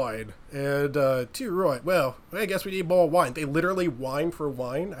drinking wine. And too right. Well, I guess we need more wine. They literally whine for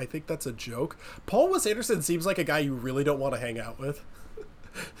wine. I think that's a joke. Paul Wes Anderson seems like a guy you really don't want to hang out with.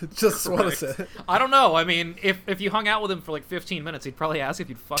 Just want to say. I don't know. I mean, if you hung out with him for like 15 minutes, he'd probably ask if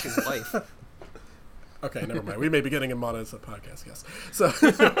you'd fuck his wife. Okay, never mind. We may be getting him on as a podcast, yes.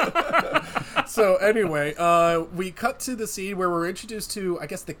 So anyway, we cut to the scene where we're introduced to, I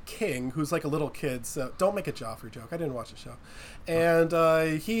guess, the king, who's like a little kid. So don't make a Joffrey joke. I didn't watch the show.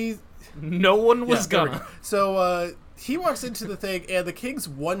 And he... No one was there we gonna. go. So he walks into the thing, and the king's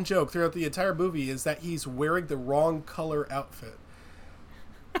one joke throughout the entire movie is that he's wearing the wrong color outfit.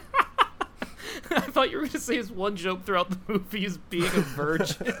 I thought you were going to say his one joke throughout the movie is being a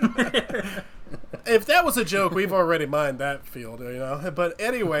virgin. If that was a joke, we've already mined that field, you know. But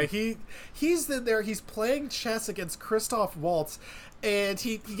anyway, he's in there. He's playing chess against Christoph Waltz, and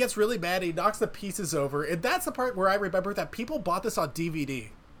he gets really mad. He knocks the pieces over, and that's the part where I remember that people bought this on DVD.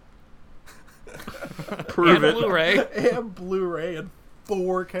 Prove it. Blu-ray. And Blu-ray and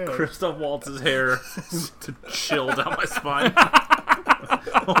 4K. Christoph Waltz's hair to chill down my spine.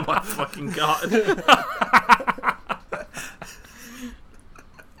 Oh my fucking god.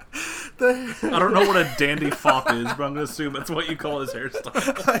 I don't know what a dandy fop is, but I'm going to assume that's what you call his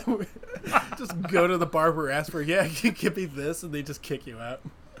hairstyle. Just go to the barber, ask for, yeah, you give me this, and they just kick you out.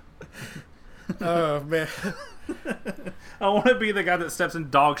 Oh, man. I want to be the guy that steps in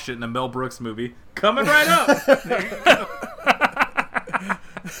dog shit in a Mel Brooks movie. Coming right up! There you go.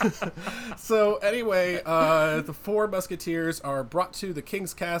 So anyway, the four musketeers are brought to the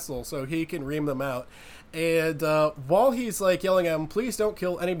king's castle so he can ream them out. And while he's like yelling at them, please don't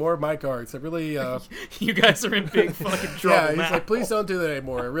kill any more of my guards. It really... You guys are in big fucking trouble yeah, he's now. like, please don't do that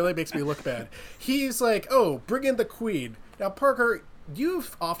anymore. It really makes me look bad. He's like, oh, bring in the queen. Now, Parker,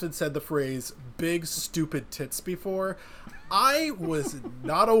 you've often said the phrase big stupid tits before. I was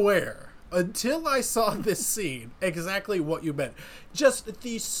not aware until I saw this scene exactly what you meant. Just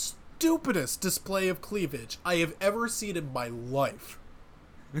the stupidest display of cleavage I have ever seen in my life.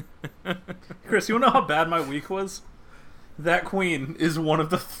 Chris, you wanna know how bad my week was? That queen is one of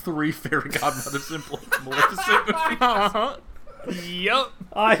the 3 fairy godmothers in Maleficent movies. Yup.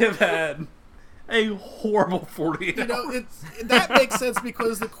 I have had a horrible 48 You know, hours. that makes sense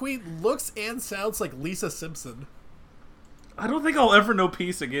because the queen looks and sounds like Lisa Simpson. I don't think I'll ever know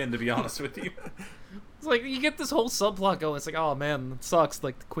peace again, to be honest with you. It's like, you get this whole subplot going. It's like, oh man, it sucks.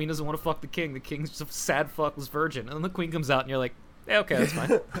 Like, the queen doesn't want to fuck the king. The king's just a sad fuckless virgin. And then the queen comes out and you're like, yeah, okay, that's fine.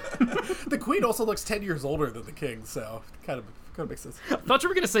 The queen also looks 10 years older than the king, so kind of makes sense. I thought you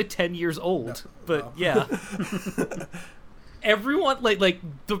were going to say 10 years old, No, but no. yeah. Everyone,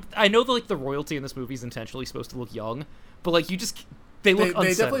 I know that, like, the royalty in this movie is intentionally supposed to look young, but, like, they look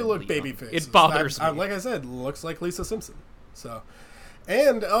They definitely look unsettlingly baby young. faces. It bothers me. Like I said, looks like Lisa Simpson. So,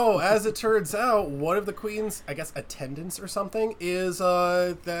 and as it turns out, one of the queen's, I guess, attendants or something is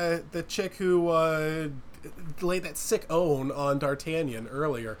the chick who laid that sick own on D'Artagnan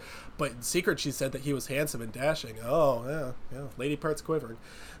earlier. But in secret, she said that he was handsome and dashing. Oh yeah, lady parts quivering.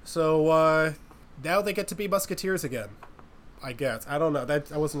 So now they get to be musketeers again. I guess. I don't know.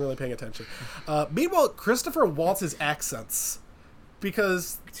 I wasn't really paying attention. Meanwhile, Christopher Waltz's accents.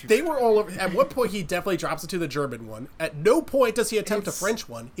 Because they were all over. At one point, he definitely drops into the German one. At no point does he attempt a French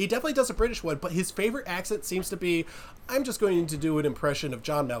one. He definitely does a British one, but his favorite accent seems to be, I'm just going to do an impression of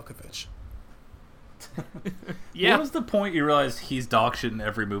John Malkovich. Yeah. What was the point you realized he's dog shit in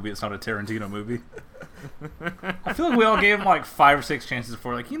every movie? It's not a Tarantino movie. I feel like we all gave him like 5 or 6 chances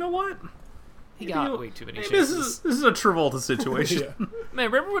before. Like, you know what? He got way too many Maybe chances. this is a Travolta situation. Yeah.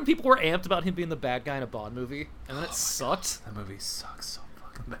 Man, remember when people were amped about him being the bad guy in a Bond movie? And then it sucked? That movie sucks so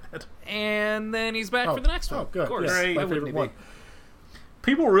fucking bad. And then he's back for the next one. Oh, good. Of course. Yeah, Right. my Why wouldn't favorite he one. be?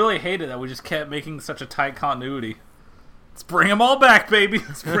 People really hated that we just kept making such a tight continuity. Let's bring them all back, baby.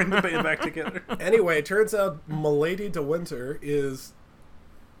 Let's bring the band back together. Anyway, it turns out Milady de Winter is...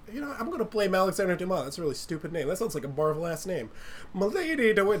 You know, I'm going to blame Alexander Dumas. That's a really stupid name. That sounds like a Marvel-ass name.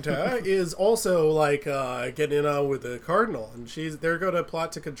 Milady de Winter is also, like, getting in on with the Cardinal. And they're going to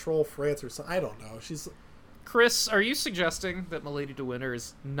plot to control France or something. I don't know. She's... Chris, are you suggesting that Milady de Winter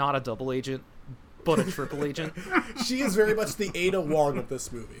is not a double agent, but a triple agent? She is very much the Ada Wong of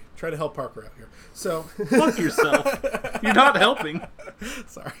this movie. Try to help Parker out here. So... Fuck yourself. You're not helping.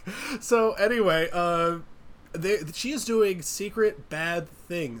 Sorry. So, anyway, she is doing secret bad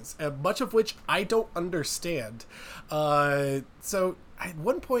things, much of which I don't understand. So at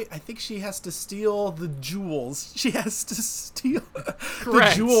one point, I think she has to steal the jewels. She has to steal the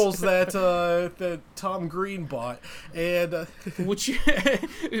Correct. jewels that Tom Green bought. And Would you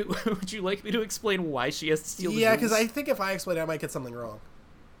would you like me to explain why she has to steal the yeah, jewels? because I think if I explain it, I might get something wrong.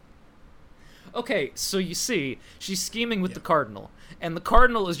 Okay, so you see, she's scheming with the Cardinal, and the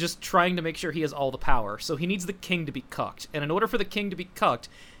Cardinal is just trying to make sure he has all the power, so he needs the king to be cucked. And in order for the king to be cucked,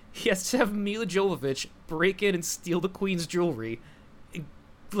 he has to have Mila Jovovich break in and steal the queen's jewelry,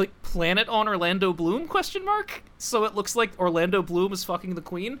 like, plant it on Orlando Bloom, ? So it looks like Orlando Bloom is fucking the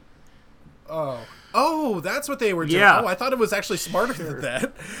queen? Oh, that's what they were doing. Yeah. Oh, I thought it was actually smarter than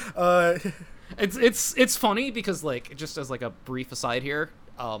that. It's funny because, like, just as like a brief aside here,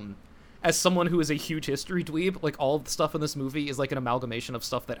 as someone who is a huge history dweeb, like, all of the stuff in this movie is like an amalgamation of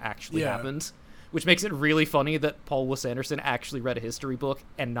stuff that actually Yeah. happened, which makes it really funny that Paul W.S. Anderson actually read a history book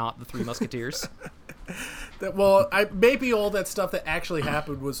and not The Three Musketeers. Well, maybe all that stuff that actually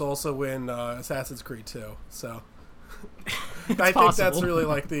happened was also in Assassin's Creed 2. So I think that's possible. really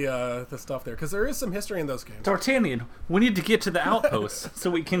like the stuff there, because there is some history in those games. D'Artagnan, we need to get to the outposts so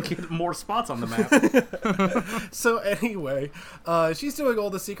we can get more spots on the map. So anyway, she's doing all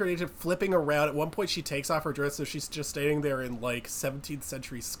the secret agent flipping around. At one point, she takes off her dress, so she's just standing there in like 17th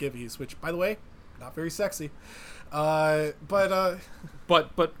century skivvies, which, by the way, not very sexy. But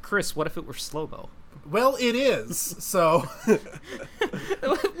Chris, what if it were slow-mo? well, it is. So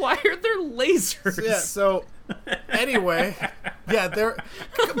Why are there lasers? yeah. So anyway, yeah, they're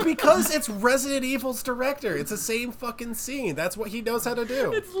because it's Resident Evil's director. It's the same fucking scene. That's what he knows how to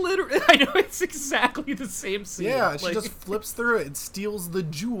do. It's literally, I know, it's exactly the same scene. Yeah, she Like, just flips through it and steals the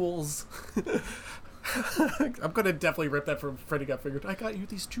jewels. I'm gonna definitely rip that from Freddy Got Fingered. I got you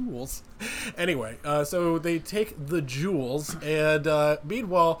these jewels. Anyway, so they take the jewels, and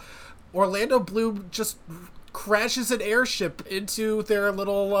meanwhile, Orlando Bloom just crashes an airship into their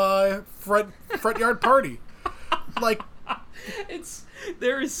little front yard party. Like,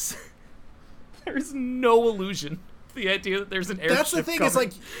 there is no illusion to the idea that there's an airship. that's the thing. Coming. It's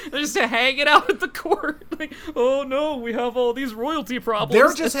like they're just hanging out at the court. Like, oh no, we have all these royalty problems.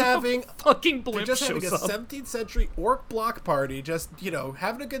 they're just And having fucking they're blimp just having shows a up. 17th century orc block party, just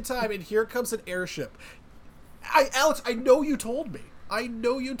having a good time, and here comes an airship. Alex, I know you told me. I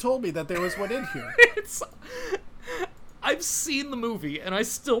know you told me that there was one in here. I've seen the movie and I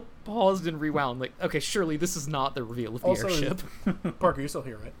still paused and rewound. Like, okay, surely this is not the reveal of the Also, airship. Parker, you're still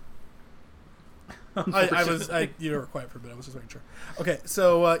here, right? You were quiet for a minute. I was just making sure. Okay,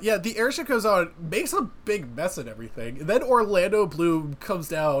 so yeah, the airship goes on, makes a big mess and everything. And then Orlando Bloom comes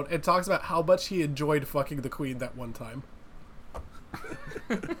down and talks about how much he enjoyed fucking the Queen that one time.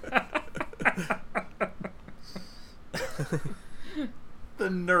 The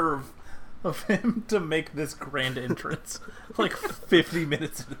nerve of him to make this grand entrance like 50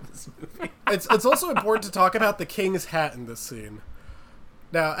 minutes into this movie. It's also important to talk about the king's hat in this scene.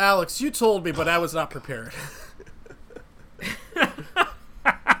 Now, Alex, you told me, but I was not prepared.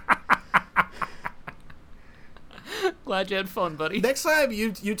 Glad you had fun, buddy. Next time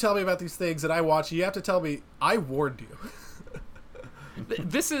you tell me about these things and I watch, you have to tell me, I warned you.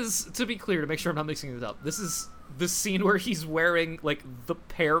 This is, to be clear, to make sure I'm not mixing this up, this is the scene where he's wearing, like, the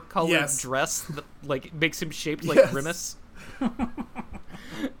pear-colored Yes. dress that, like, makes him shaped like Yes. Grimace.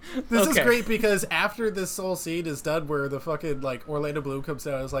 This is Okay. great because after this whole scene is done where the fucking, like, Orlando Bloom comes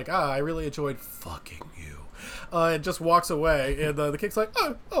down and is like, I really enjoyed fucking you. And just walks away, and the king's like,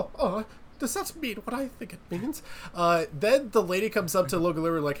 does that mean what I think it means? Then the lady comes up to Logan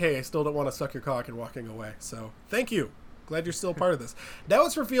Lerman like, hey, I still don't want to suck your cock, and walking away. So, thank you. Glad you're still part of this. Now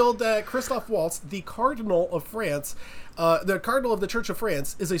it's revealed that Christoph Waltz, the Cardinal of France, the Cardinal of the Church of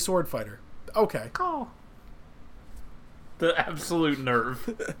France, is a sword fighter. Okay. The absolute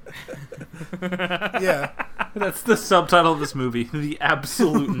nerve. Yeah. That's the subtitle of this movie. The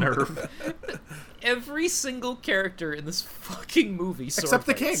absolute nerve. Every single character in this fucking movie sword Except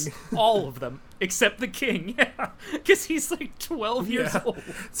the fights. king. All of them. Except the king, yeah. Because he's like 12 years Yeah. old.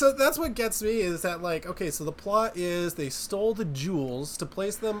 So that's what gets me is that, like, okay, so the plot is they stole the jewels to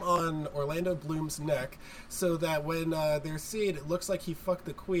place them on Orlando Bloom's neck so that when they're seen, it looks like he fucked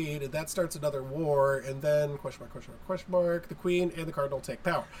the queen, and that starts another war, and then, question mark, the queen and the cardinal take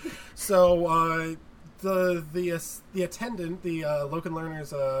power. So, the attendant, the Logan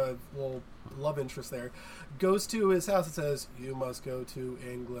Lerner's little love interest there, goes to his house and says, you must go to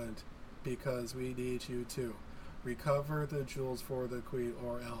England because we need you to recover the jewels for the queen,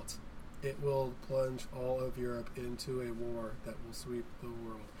 or else it will plunge all of Europe into a war that will sweep the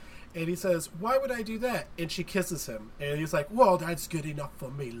world. And he says, why would I do that? And she kisses him, and he's like, well, that's good enough for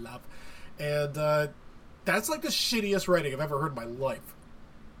me, love. And That's like the shittiest writing I've ever heard in my life.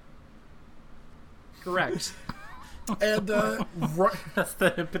 Correct. And That's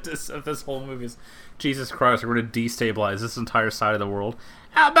the impetus of this whole movie is, Jesus Christ, we're going to destabilize this entire side of the world.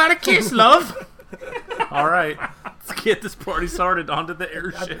 How about a kiss, love? All right, let's get this party started onto the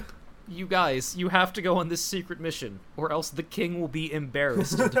airship. You guys, you have to go on this secret mission, or else the king will be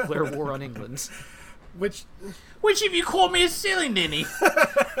embarrassed and declare war on England. which of you called me a silly ninny?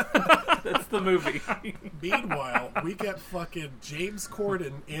 That's the movie. meanwhile, we get fucking James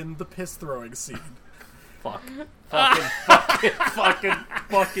Corden in the piss throwing scene. Fuck, man.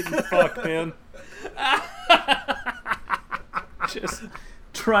 Just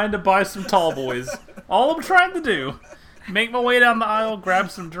trying to buy some tall boys. All I'm trying to do. Make my way down the aisle,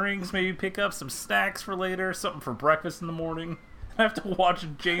 grab some drinks, maybe pick up some snacks for later, something for breakfast in the morning. I have to watch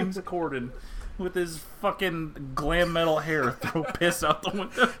James Corden with his fucking glam metal hair throw piss out the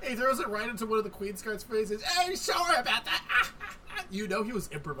window. He throws it right into one of the Queen's Guards' faces. Hey, sorry about that. You know he was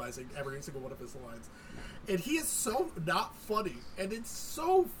improvising every single one of his lines. And he is so not funny. And it's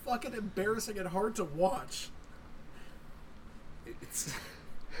so fucking embarrassing and hard to watch.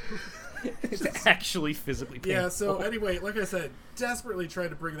 It's actually physically painful. Yeah, so anyway, like I said, desperately trying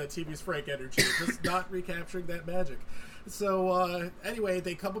to bring that TV's Frank energy, just not recapturing that magic. So, anyway,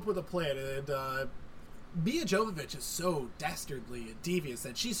 they come up with a plan, and Mia Jovovich is so dastardly and devious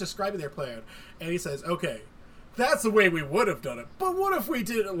that she's describing their plan, and he says, okay, that's the way we would have done it, but what if we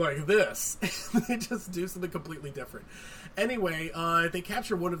did it like this? They just do something completely different. Anyway, they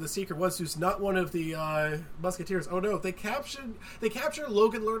capture one of the secret ones who's not one of the Musketeers. Oh no, they capture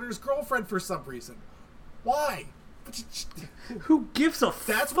Logan Lerner's girlfriend for some reason. Why? Who gives a fuck?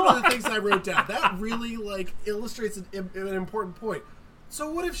 That's one of the things I wrote down. That really illustrates an important point. So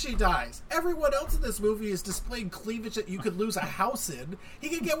what if she dies? Everyone else in this movie is displaying cleavage that you could lose a house in. He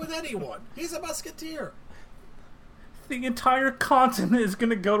can get with anyone. He's a musketeer. The entire continent is going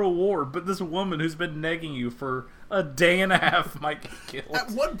to go to war, but this woman who's been negging you for a day and a half might get killed. At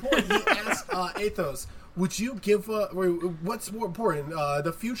one point, he asked Athos, would you give what's more important,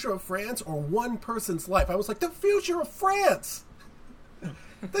 the future of France or one person's life? I was like, the future of France!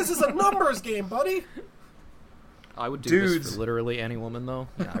 This is a numbers game, buddy! I would do this for literally any woman, though.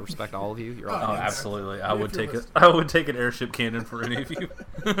 Yeah, I respect all of you. You're all absolutely. I would take it. I would take an airship cannon for any of you.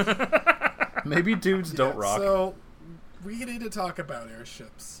 Maybe dudes don't rock. So, we need to talk about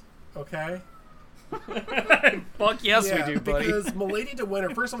airships, okay? Fuck yes, we do, buddy. Because Milady de Winter,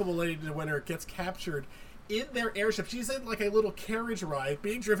 first of all, Milady de Winter gets captured in their airship. She's in like a little carriage ride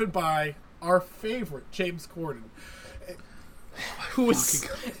being driven by our favorite, James Corden. Who is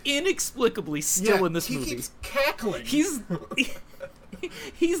inexplicably still in this movie. He keeps cackling. He's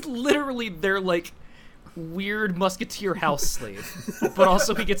literally their, like, weird musketeer house slave. But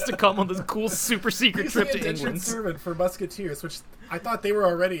also he gets to come on this cool super secret trip to indentured England. servant for musketeers, which I thought they were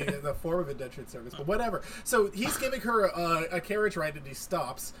already in the form of indentured service, but whatever. So he's giving her a carriage ride and he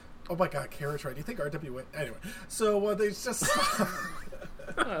stops. Oh my god, carriage ride. Do you think RWA? Anyway, so they just...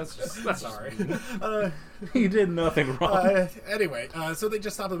 Sorry. He did nothing wrong. Anyway, so they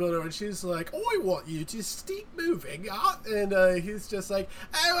just stop in the middle and she's like, I want you to keep moving. And he's just like,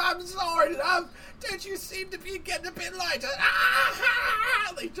 oh, I'm sorry. Don't you seem to be getting a bit lighter?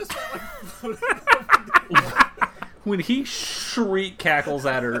 They just When he shriek cackles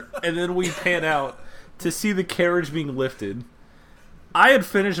at her, and then we pan out to see the carriage being lifted. I had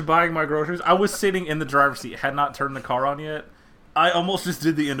finished buying my groceries. I was sitting in the driver's seat, had not turned the car on yet. I almost just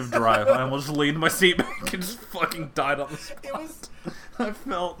did the end of drive. I almost leaned my seat back and just fucking died on the spot. I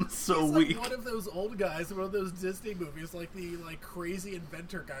felt so weak. Like one of those old guys in one of those Disney movies, like the crazy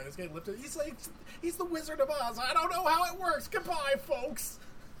inventor guy who's getting lifted. He's the Wizard of Oz. I don't know how it works. Goodbye, folks.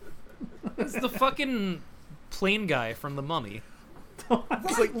 It's the fucking plane guy from The Mummy. Right.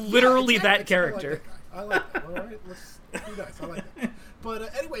 It's like literally that character. I like that. All right, let's be nice. I like that.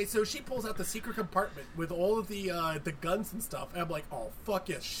 But anyway, so she pulls out the secret compartment with all of the guns and stuff, and I'm like, oh fuck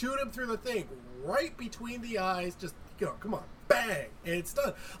yes, shoot him through the thing, right between the eyes. Just come on, bang, and it's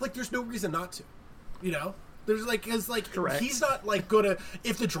done. Like, there's no reason not to, you know. There's Correct. He's not gonna,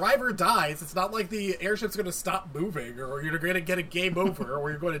 if the driver dies, it's not like the airship's gonna stop moving, or you're gonna get a game over,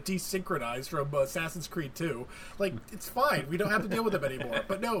 or you're going to desynchronize from Assassin's Creed 2. Like, it's fine, we don't have to deal with him anymore.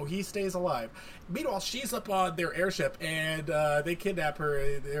 But no, he stays alive. Meanwhile, she's up on their airship, and they kidnap her,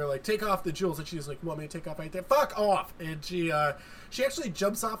 and they're like, take off the jewels, and she's like, you want me to take off right there? Fuck off! And she actually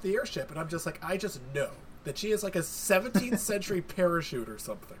jumps off the airship, and I'm just like, I just know that she is like a 17th century parachute or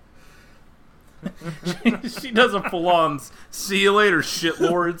something. She does a full-on "see you later,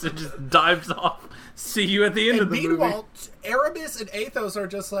 shitlords" and just dives off. See you at the end And of the movie. meanwhile, Aramis and Athos are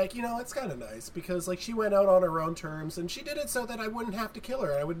just like, it's kind of nice because like she went out on her own terms and she did it so that I wouldn't have to kill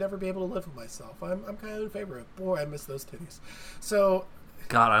her and I would never be able to live with myself. I'm kind of in favor of it. Boy, I miss those titties. So,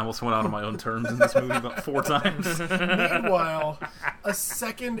 God, I almost went out on my own terms in this movie about 4 times. meanwhile, a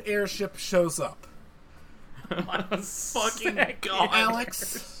second airship shows up. My fucking God.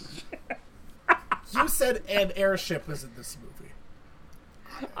 Alex, you said an airship was in this movie.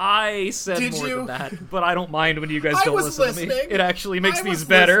 I said Did more you? than that, but I don't mind when you guys I don't was listen to me. listening. It actually makes I these was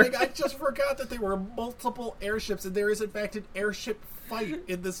better. listening. I just forgot that there were multiple airships, and there is in fact an airship fight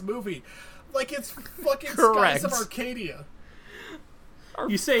in this movie. Like it's fucking Correct. Skies of Arcadia.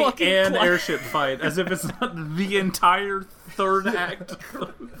 You say fucking an plot- airship fight as if it's not the entire third act of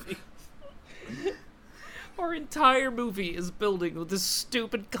the movie. Our entire movie is building with this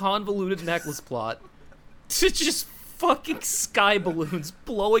stupid convoluted necklace plot to just fucking sky balloons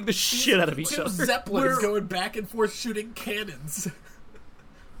blowing the shit out of each Two other. zeppelins going back and forth shooting cannons.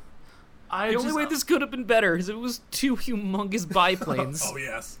 The only way this could have been better is if it was 2 humongous biplanes. Oh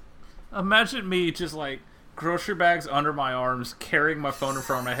yes. Imagine me just like grocery bags under my arms, carrying my phone in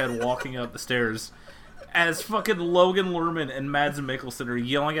front of my head, walking up the stairs, as fucking Logan Lerman and Mads Mikkelsen are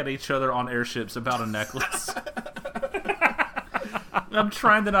yelling at each other on airships about a necklace. I'm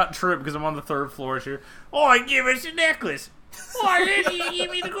trying to not trip because I'm on the 3rd floor here. Oh, give us a necklace. Oh, then you give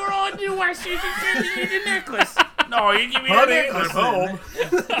me the girl on the why should you send me the necklace? No, you give me the necklace. Home.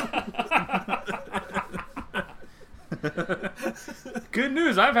 Good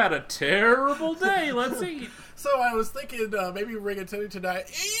news, I've had a terrible day. Let's eat. So I was thinking maybe ring a tune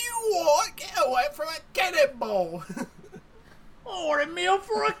tonight. You want get away from a cannonball. Or a meal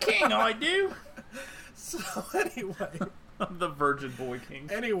for a king, I do. So anyway. I'm the Virgin Boy King.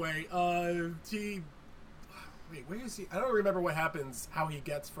 Anyway, he... Wait, where is he? I don't remember what happens, how he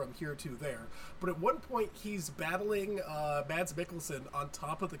gets from here to there. But at one point, he's battling Mads Mikkelsen on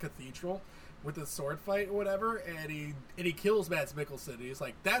top of the cathedral with a sword fight or whatever, and he kills Mads Mikkelsen. And he's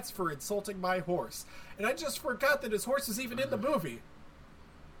like, that's for insulting my horse. And I just forgot that his horse is even in the movie.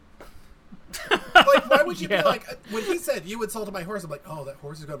 Like, why would you be like... When he said, you insulted my horse, I'm like, oh, that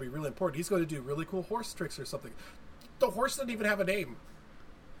horse is going to be really important. He's going to do really cool horse tricks or something. The horse doesn't even have a name.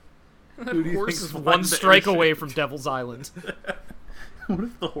 That Who do you horse think's is flying one the strike airship? away from Devil's Island. What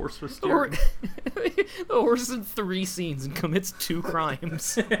if the horse was Or, steering? the horse is in 3 scenes and commits 2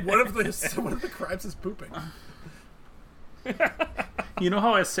 crimes. One of the crimes is pooping. You know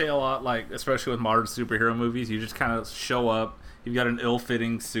how I say a lot, like, especially with modern superhero movies, you just kind of show up, you've got an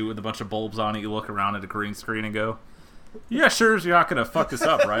ill-fitting suit with a bunch of bulbs on it, you look around at a green screen and go, yeah, sure, you're not going to fuck this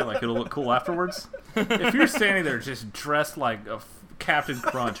up, right? Like, it'll look cool afterwards? If you're standing there just dressed like a Captain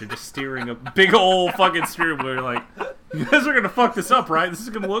Crunch and just steering a big old fucking steering wheel, you're like, you guys are going to fuck this up, right? This is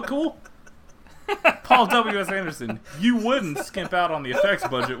going to look cool? Paul W.S. Anderson, you wouldn't skimp out on the effects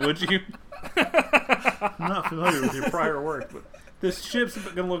budget, would you? I'm not familiar with your prior work, but this ship's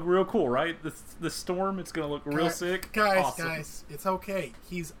going to look real cool, right? This storm, it's going to look real sick. Guys, Awesome. guys, it's okay.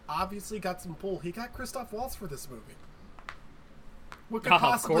 He's obviously got some pull. He got Christoph Waltz for this movie. What could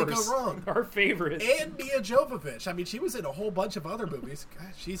possibly go wrong? Our favorite. And Mia Jovovich. I mean, she was in a whole bunch of other movies.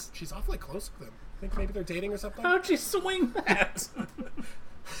 God, she's awfully close with them. I think maybe they're dating or something. How'd you swing that?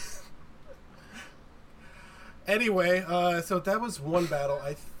 Anyway, so that was one battle.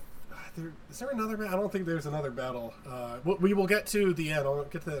 Is there another battle? I don't think there's another battle. We will get to the end. I'll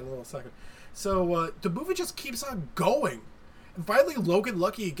get to that in a little second. So the movie just keeps on going. And finally, Logan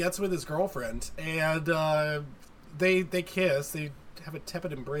Lucky gets with his girlfriend, and they kiss. They have a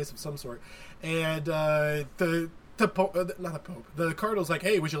tepid embrace of some sort. And the Pope, not the Pope, the Cardinal's like,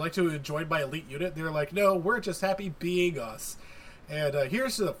 hey, would you like to join my elite unit? They're like, no, we're just happy being us. And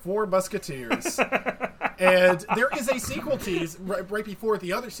here's the 4 Musketeers. And there is a sequel tease right before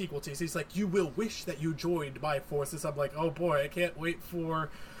the other sequel tease. He's like, you will wish that you joined my forces. I'm like, oh boy, I can't wait for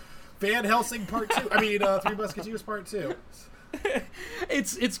Van Helsing Part 2. I mean, 3 Musketeers Part 2.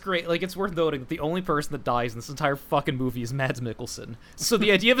 It's great. Like, it's worth noting that the only person that dies in this entire fucking movie is Mads Mikkelsen. So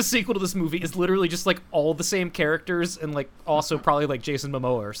the idea of a sequel to this movie is literally just like all the same characters and like also probably like Jason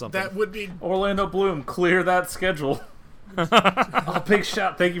Momoa or something. That would be... Orlando Bloom, clear that schedule. Oh, big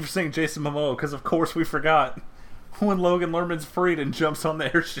shot. Thank you for saying Jason Momoa, because of course we forgot when Logan Lerman's freed and jumps on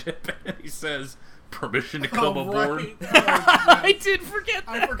the airship and he says, permission to come aboard. Right. I did forget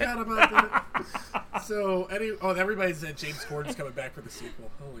that. I forgot about that. So, everybody said James Corden's coming back for the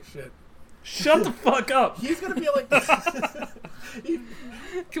sequel. Holy shit. Shut the fuck up. He's gonna be like,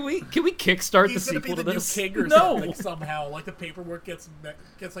 Can we kickstart the he's gonna be sequel to the new this? king or No. something. Like, somehow, like the paperwork gets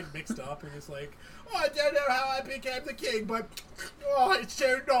like mixed up, and he's like, "Oh, I don't know how I became the king, but oh, it's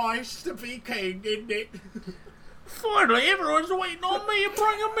so nice to be king, isn't it?" Finally, everyone's waiting on me and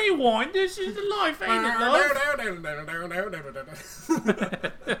bringing me wine. This is the life, ain't it, love?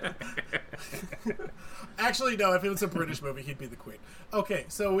 Actually, no. If it was a British movie, he'd be the queen. Okay,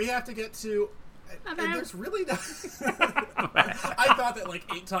 so we have to get to. And there's really not. I thought that like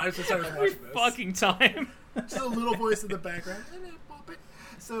 8 times since I was Every watching this. fucking time. Just a little voice in the background.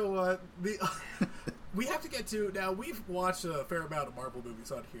 So we have to get to now. We've watched a fair amount of Marvel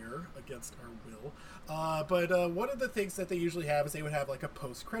movies on here against our will, but one of the things that they usually have is they would have like a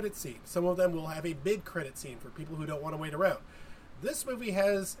post-credit scene. Some of them will have a mid-credit scene for people who don't want to wait around. This movie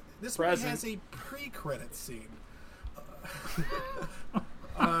has a pre-credit scene.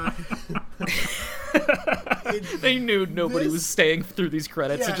 They knew nobody was staying through these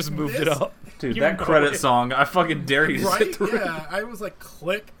credits and just moved it up. Dude, You that know credit it. song, I fucking dare you to sit Right? through. Yeah, I was like,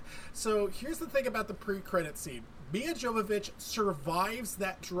 click. So here's the thing about the pre-credit scene. Mia Jovovich survives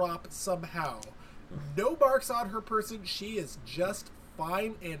that drop somehow. No marks on her person. She is just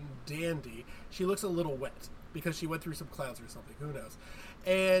fine and dandy. She looks a little wet because she went through some clouds or something. Who knows?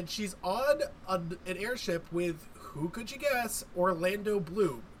 And she's on an airship with, who could you guess, Orlando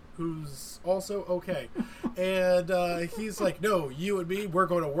Bloom, who's also okay. And he's like, no, you and me, we're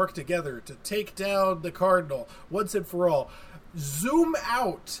going to work together to take down the Cardinal once and for all. Zoom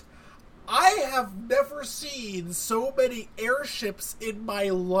out. I have never seen so many airships in my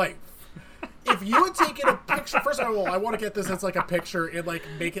life. If you had taken a picture, first of all, I want to get this as like a picture and like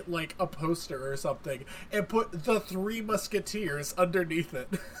make it like a poster or something, and put the Three Musketeers underneath it.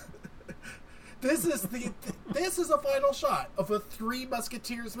 This is a final shot of a Three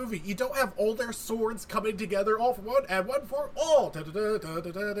Musketeers movie. You don't have all their swords coming together all for one and one for all.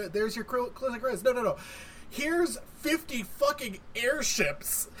 Da-da-da-da-da-da-da. There's your closing credits. No. Here's 50 fucking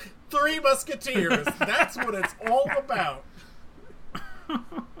airships. Three Musketeers. That's what it's all about.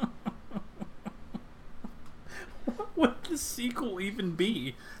 What would the sequel even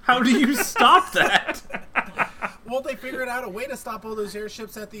be? How do you stop that? Well, they figured out a way to stop all those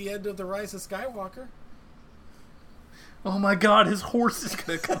airships at the end of The Rise of Skywalker. Oh my god, his horse is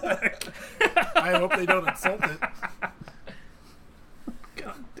gonna come back. I hope they don't insult it.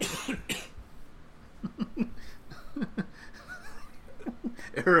 God damn.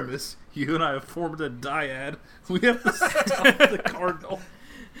 Aramis, you and I have formed a dyad. We have to stop the Cardinal.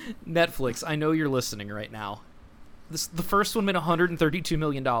 Netflix, I know you're listening right now. The first one made $132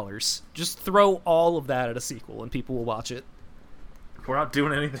 million. Just throw all of that at a sequel and people will watch it. We're not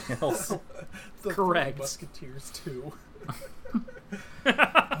doing anything else. The Correct. Three Musketeers 2.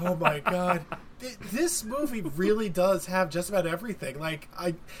 Oh my god. This movie really does have just about everything. Like,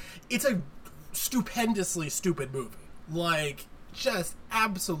 it's a stupendously stupid movie. Like, just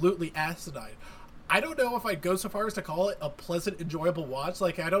absolutely asinine. I don't know if I'd go so far as to call it a pleasant, enjoyable watch.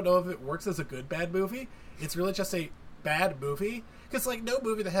 Like, I don't know if it works as a good, bad movie. It's really just a bad movie. Because, like, no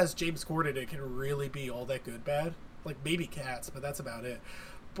movie that has James Corden in it can really be all that good, bad. Like, maybe Cats, but that's about it.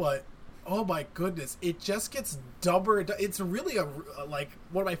 But, oh my goodness, it just gets dumber. It's really like,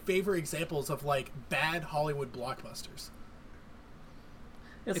 one of my favorite examples of, like, bad Hollywood blockbusters.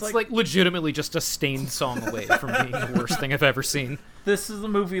 It's like legitimately just a Stained song away from being the worst thing I've ever seen. This is a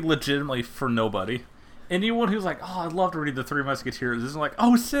movie legitimately for nobody. Anyone who's like, oh, I'd love to read The Three Musketeers is like,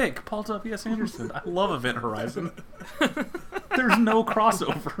 oh, sick, Paul W.S. Anderson. I love Event Horizon. There's no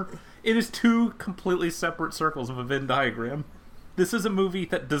crossover. It is two completely separate circles of a Venn diagram. This is a movie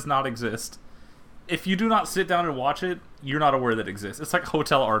that does not exist. If you do not sit down and watch it, you're not aware that it exists. It's like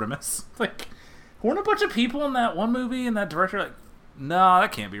Hotel Artemis. Like, weren't a bunch of people in that one movie and that director like, nah,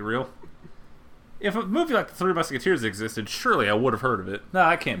 that can't be real. If a movie like The Three Musketeers existed, surely I would have heard of it. Nah,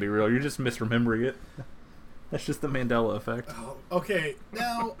 that can't be real. You're just misremembering it. That's just the Mandela effect. Oh, okay,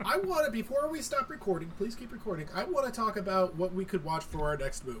 now, I want to, before we stop recording, please keep recording, I want to talk about what we could watch for our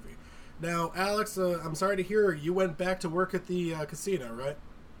next movie. Now, Alex, I'm sorry to hear you went back to work at the casino, right?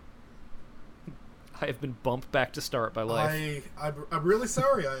 I have been bumped back to start by life. I'm really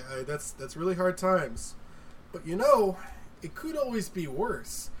sorry. That's really hard times. But you know, it could always be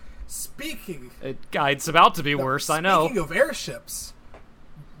worse. It's about to be worse, I know. Speaking of airships,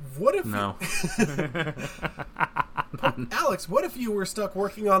 what if... No. Alex, what if you were stuck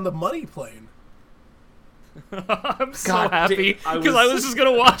working on the money plane? I'm so God happy damn, because I was just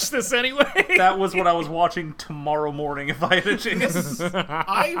going to watch this anyway. That was what I was watching tomorrow morning if I had a chance.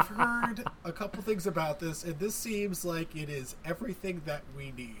 I've heard a couple things about this, and this seems like it is everything that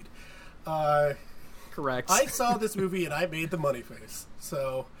we need. Correct. I saw this movie and I made the money face.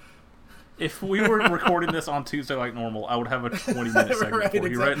 So If we were recording this on Tuesday like normal, I would have a 20-minute segment Right, for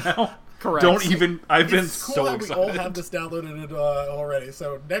you right now. Correct. Don't even. I've been it's cool so that excited. we all have this downloaded already.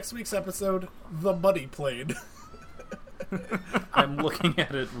 So next week's episode, The Money Plane. I'm looking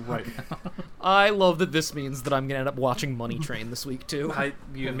at it right now. I love that this means that I'm gonna end up watching Money Train this week too.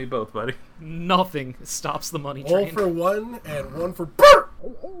 You and me both, buddy. Nothing stops the Money All Train. for one and one for Bert.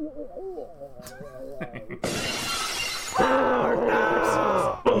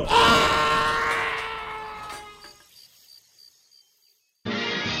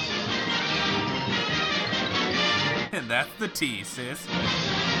 And that's the tea, sis.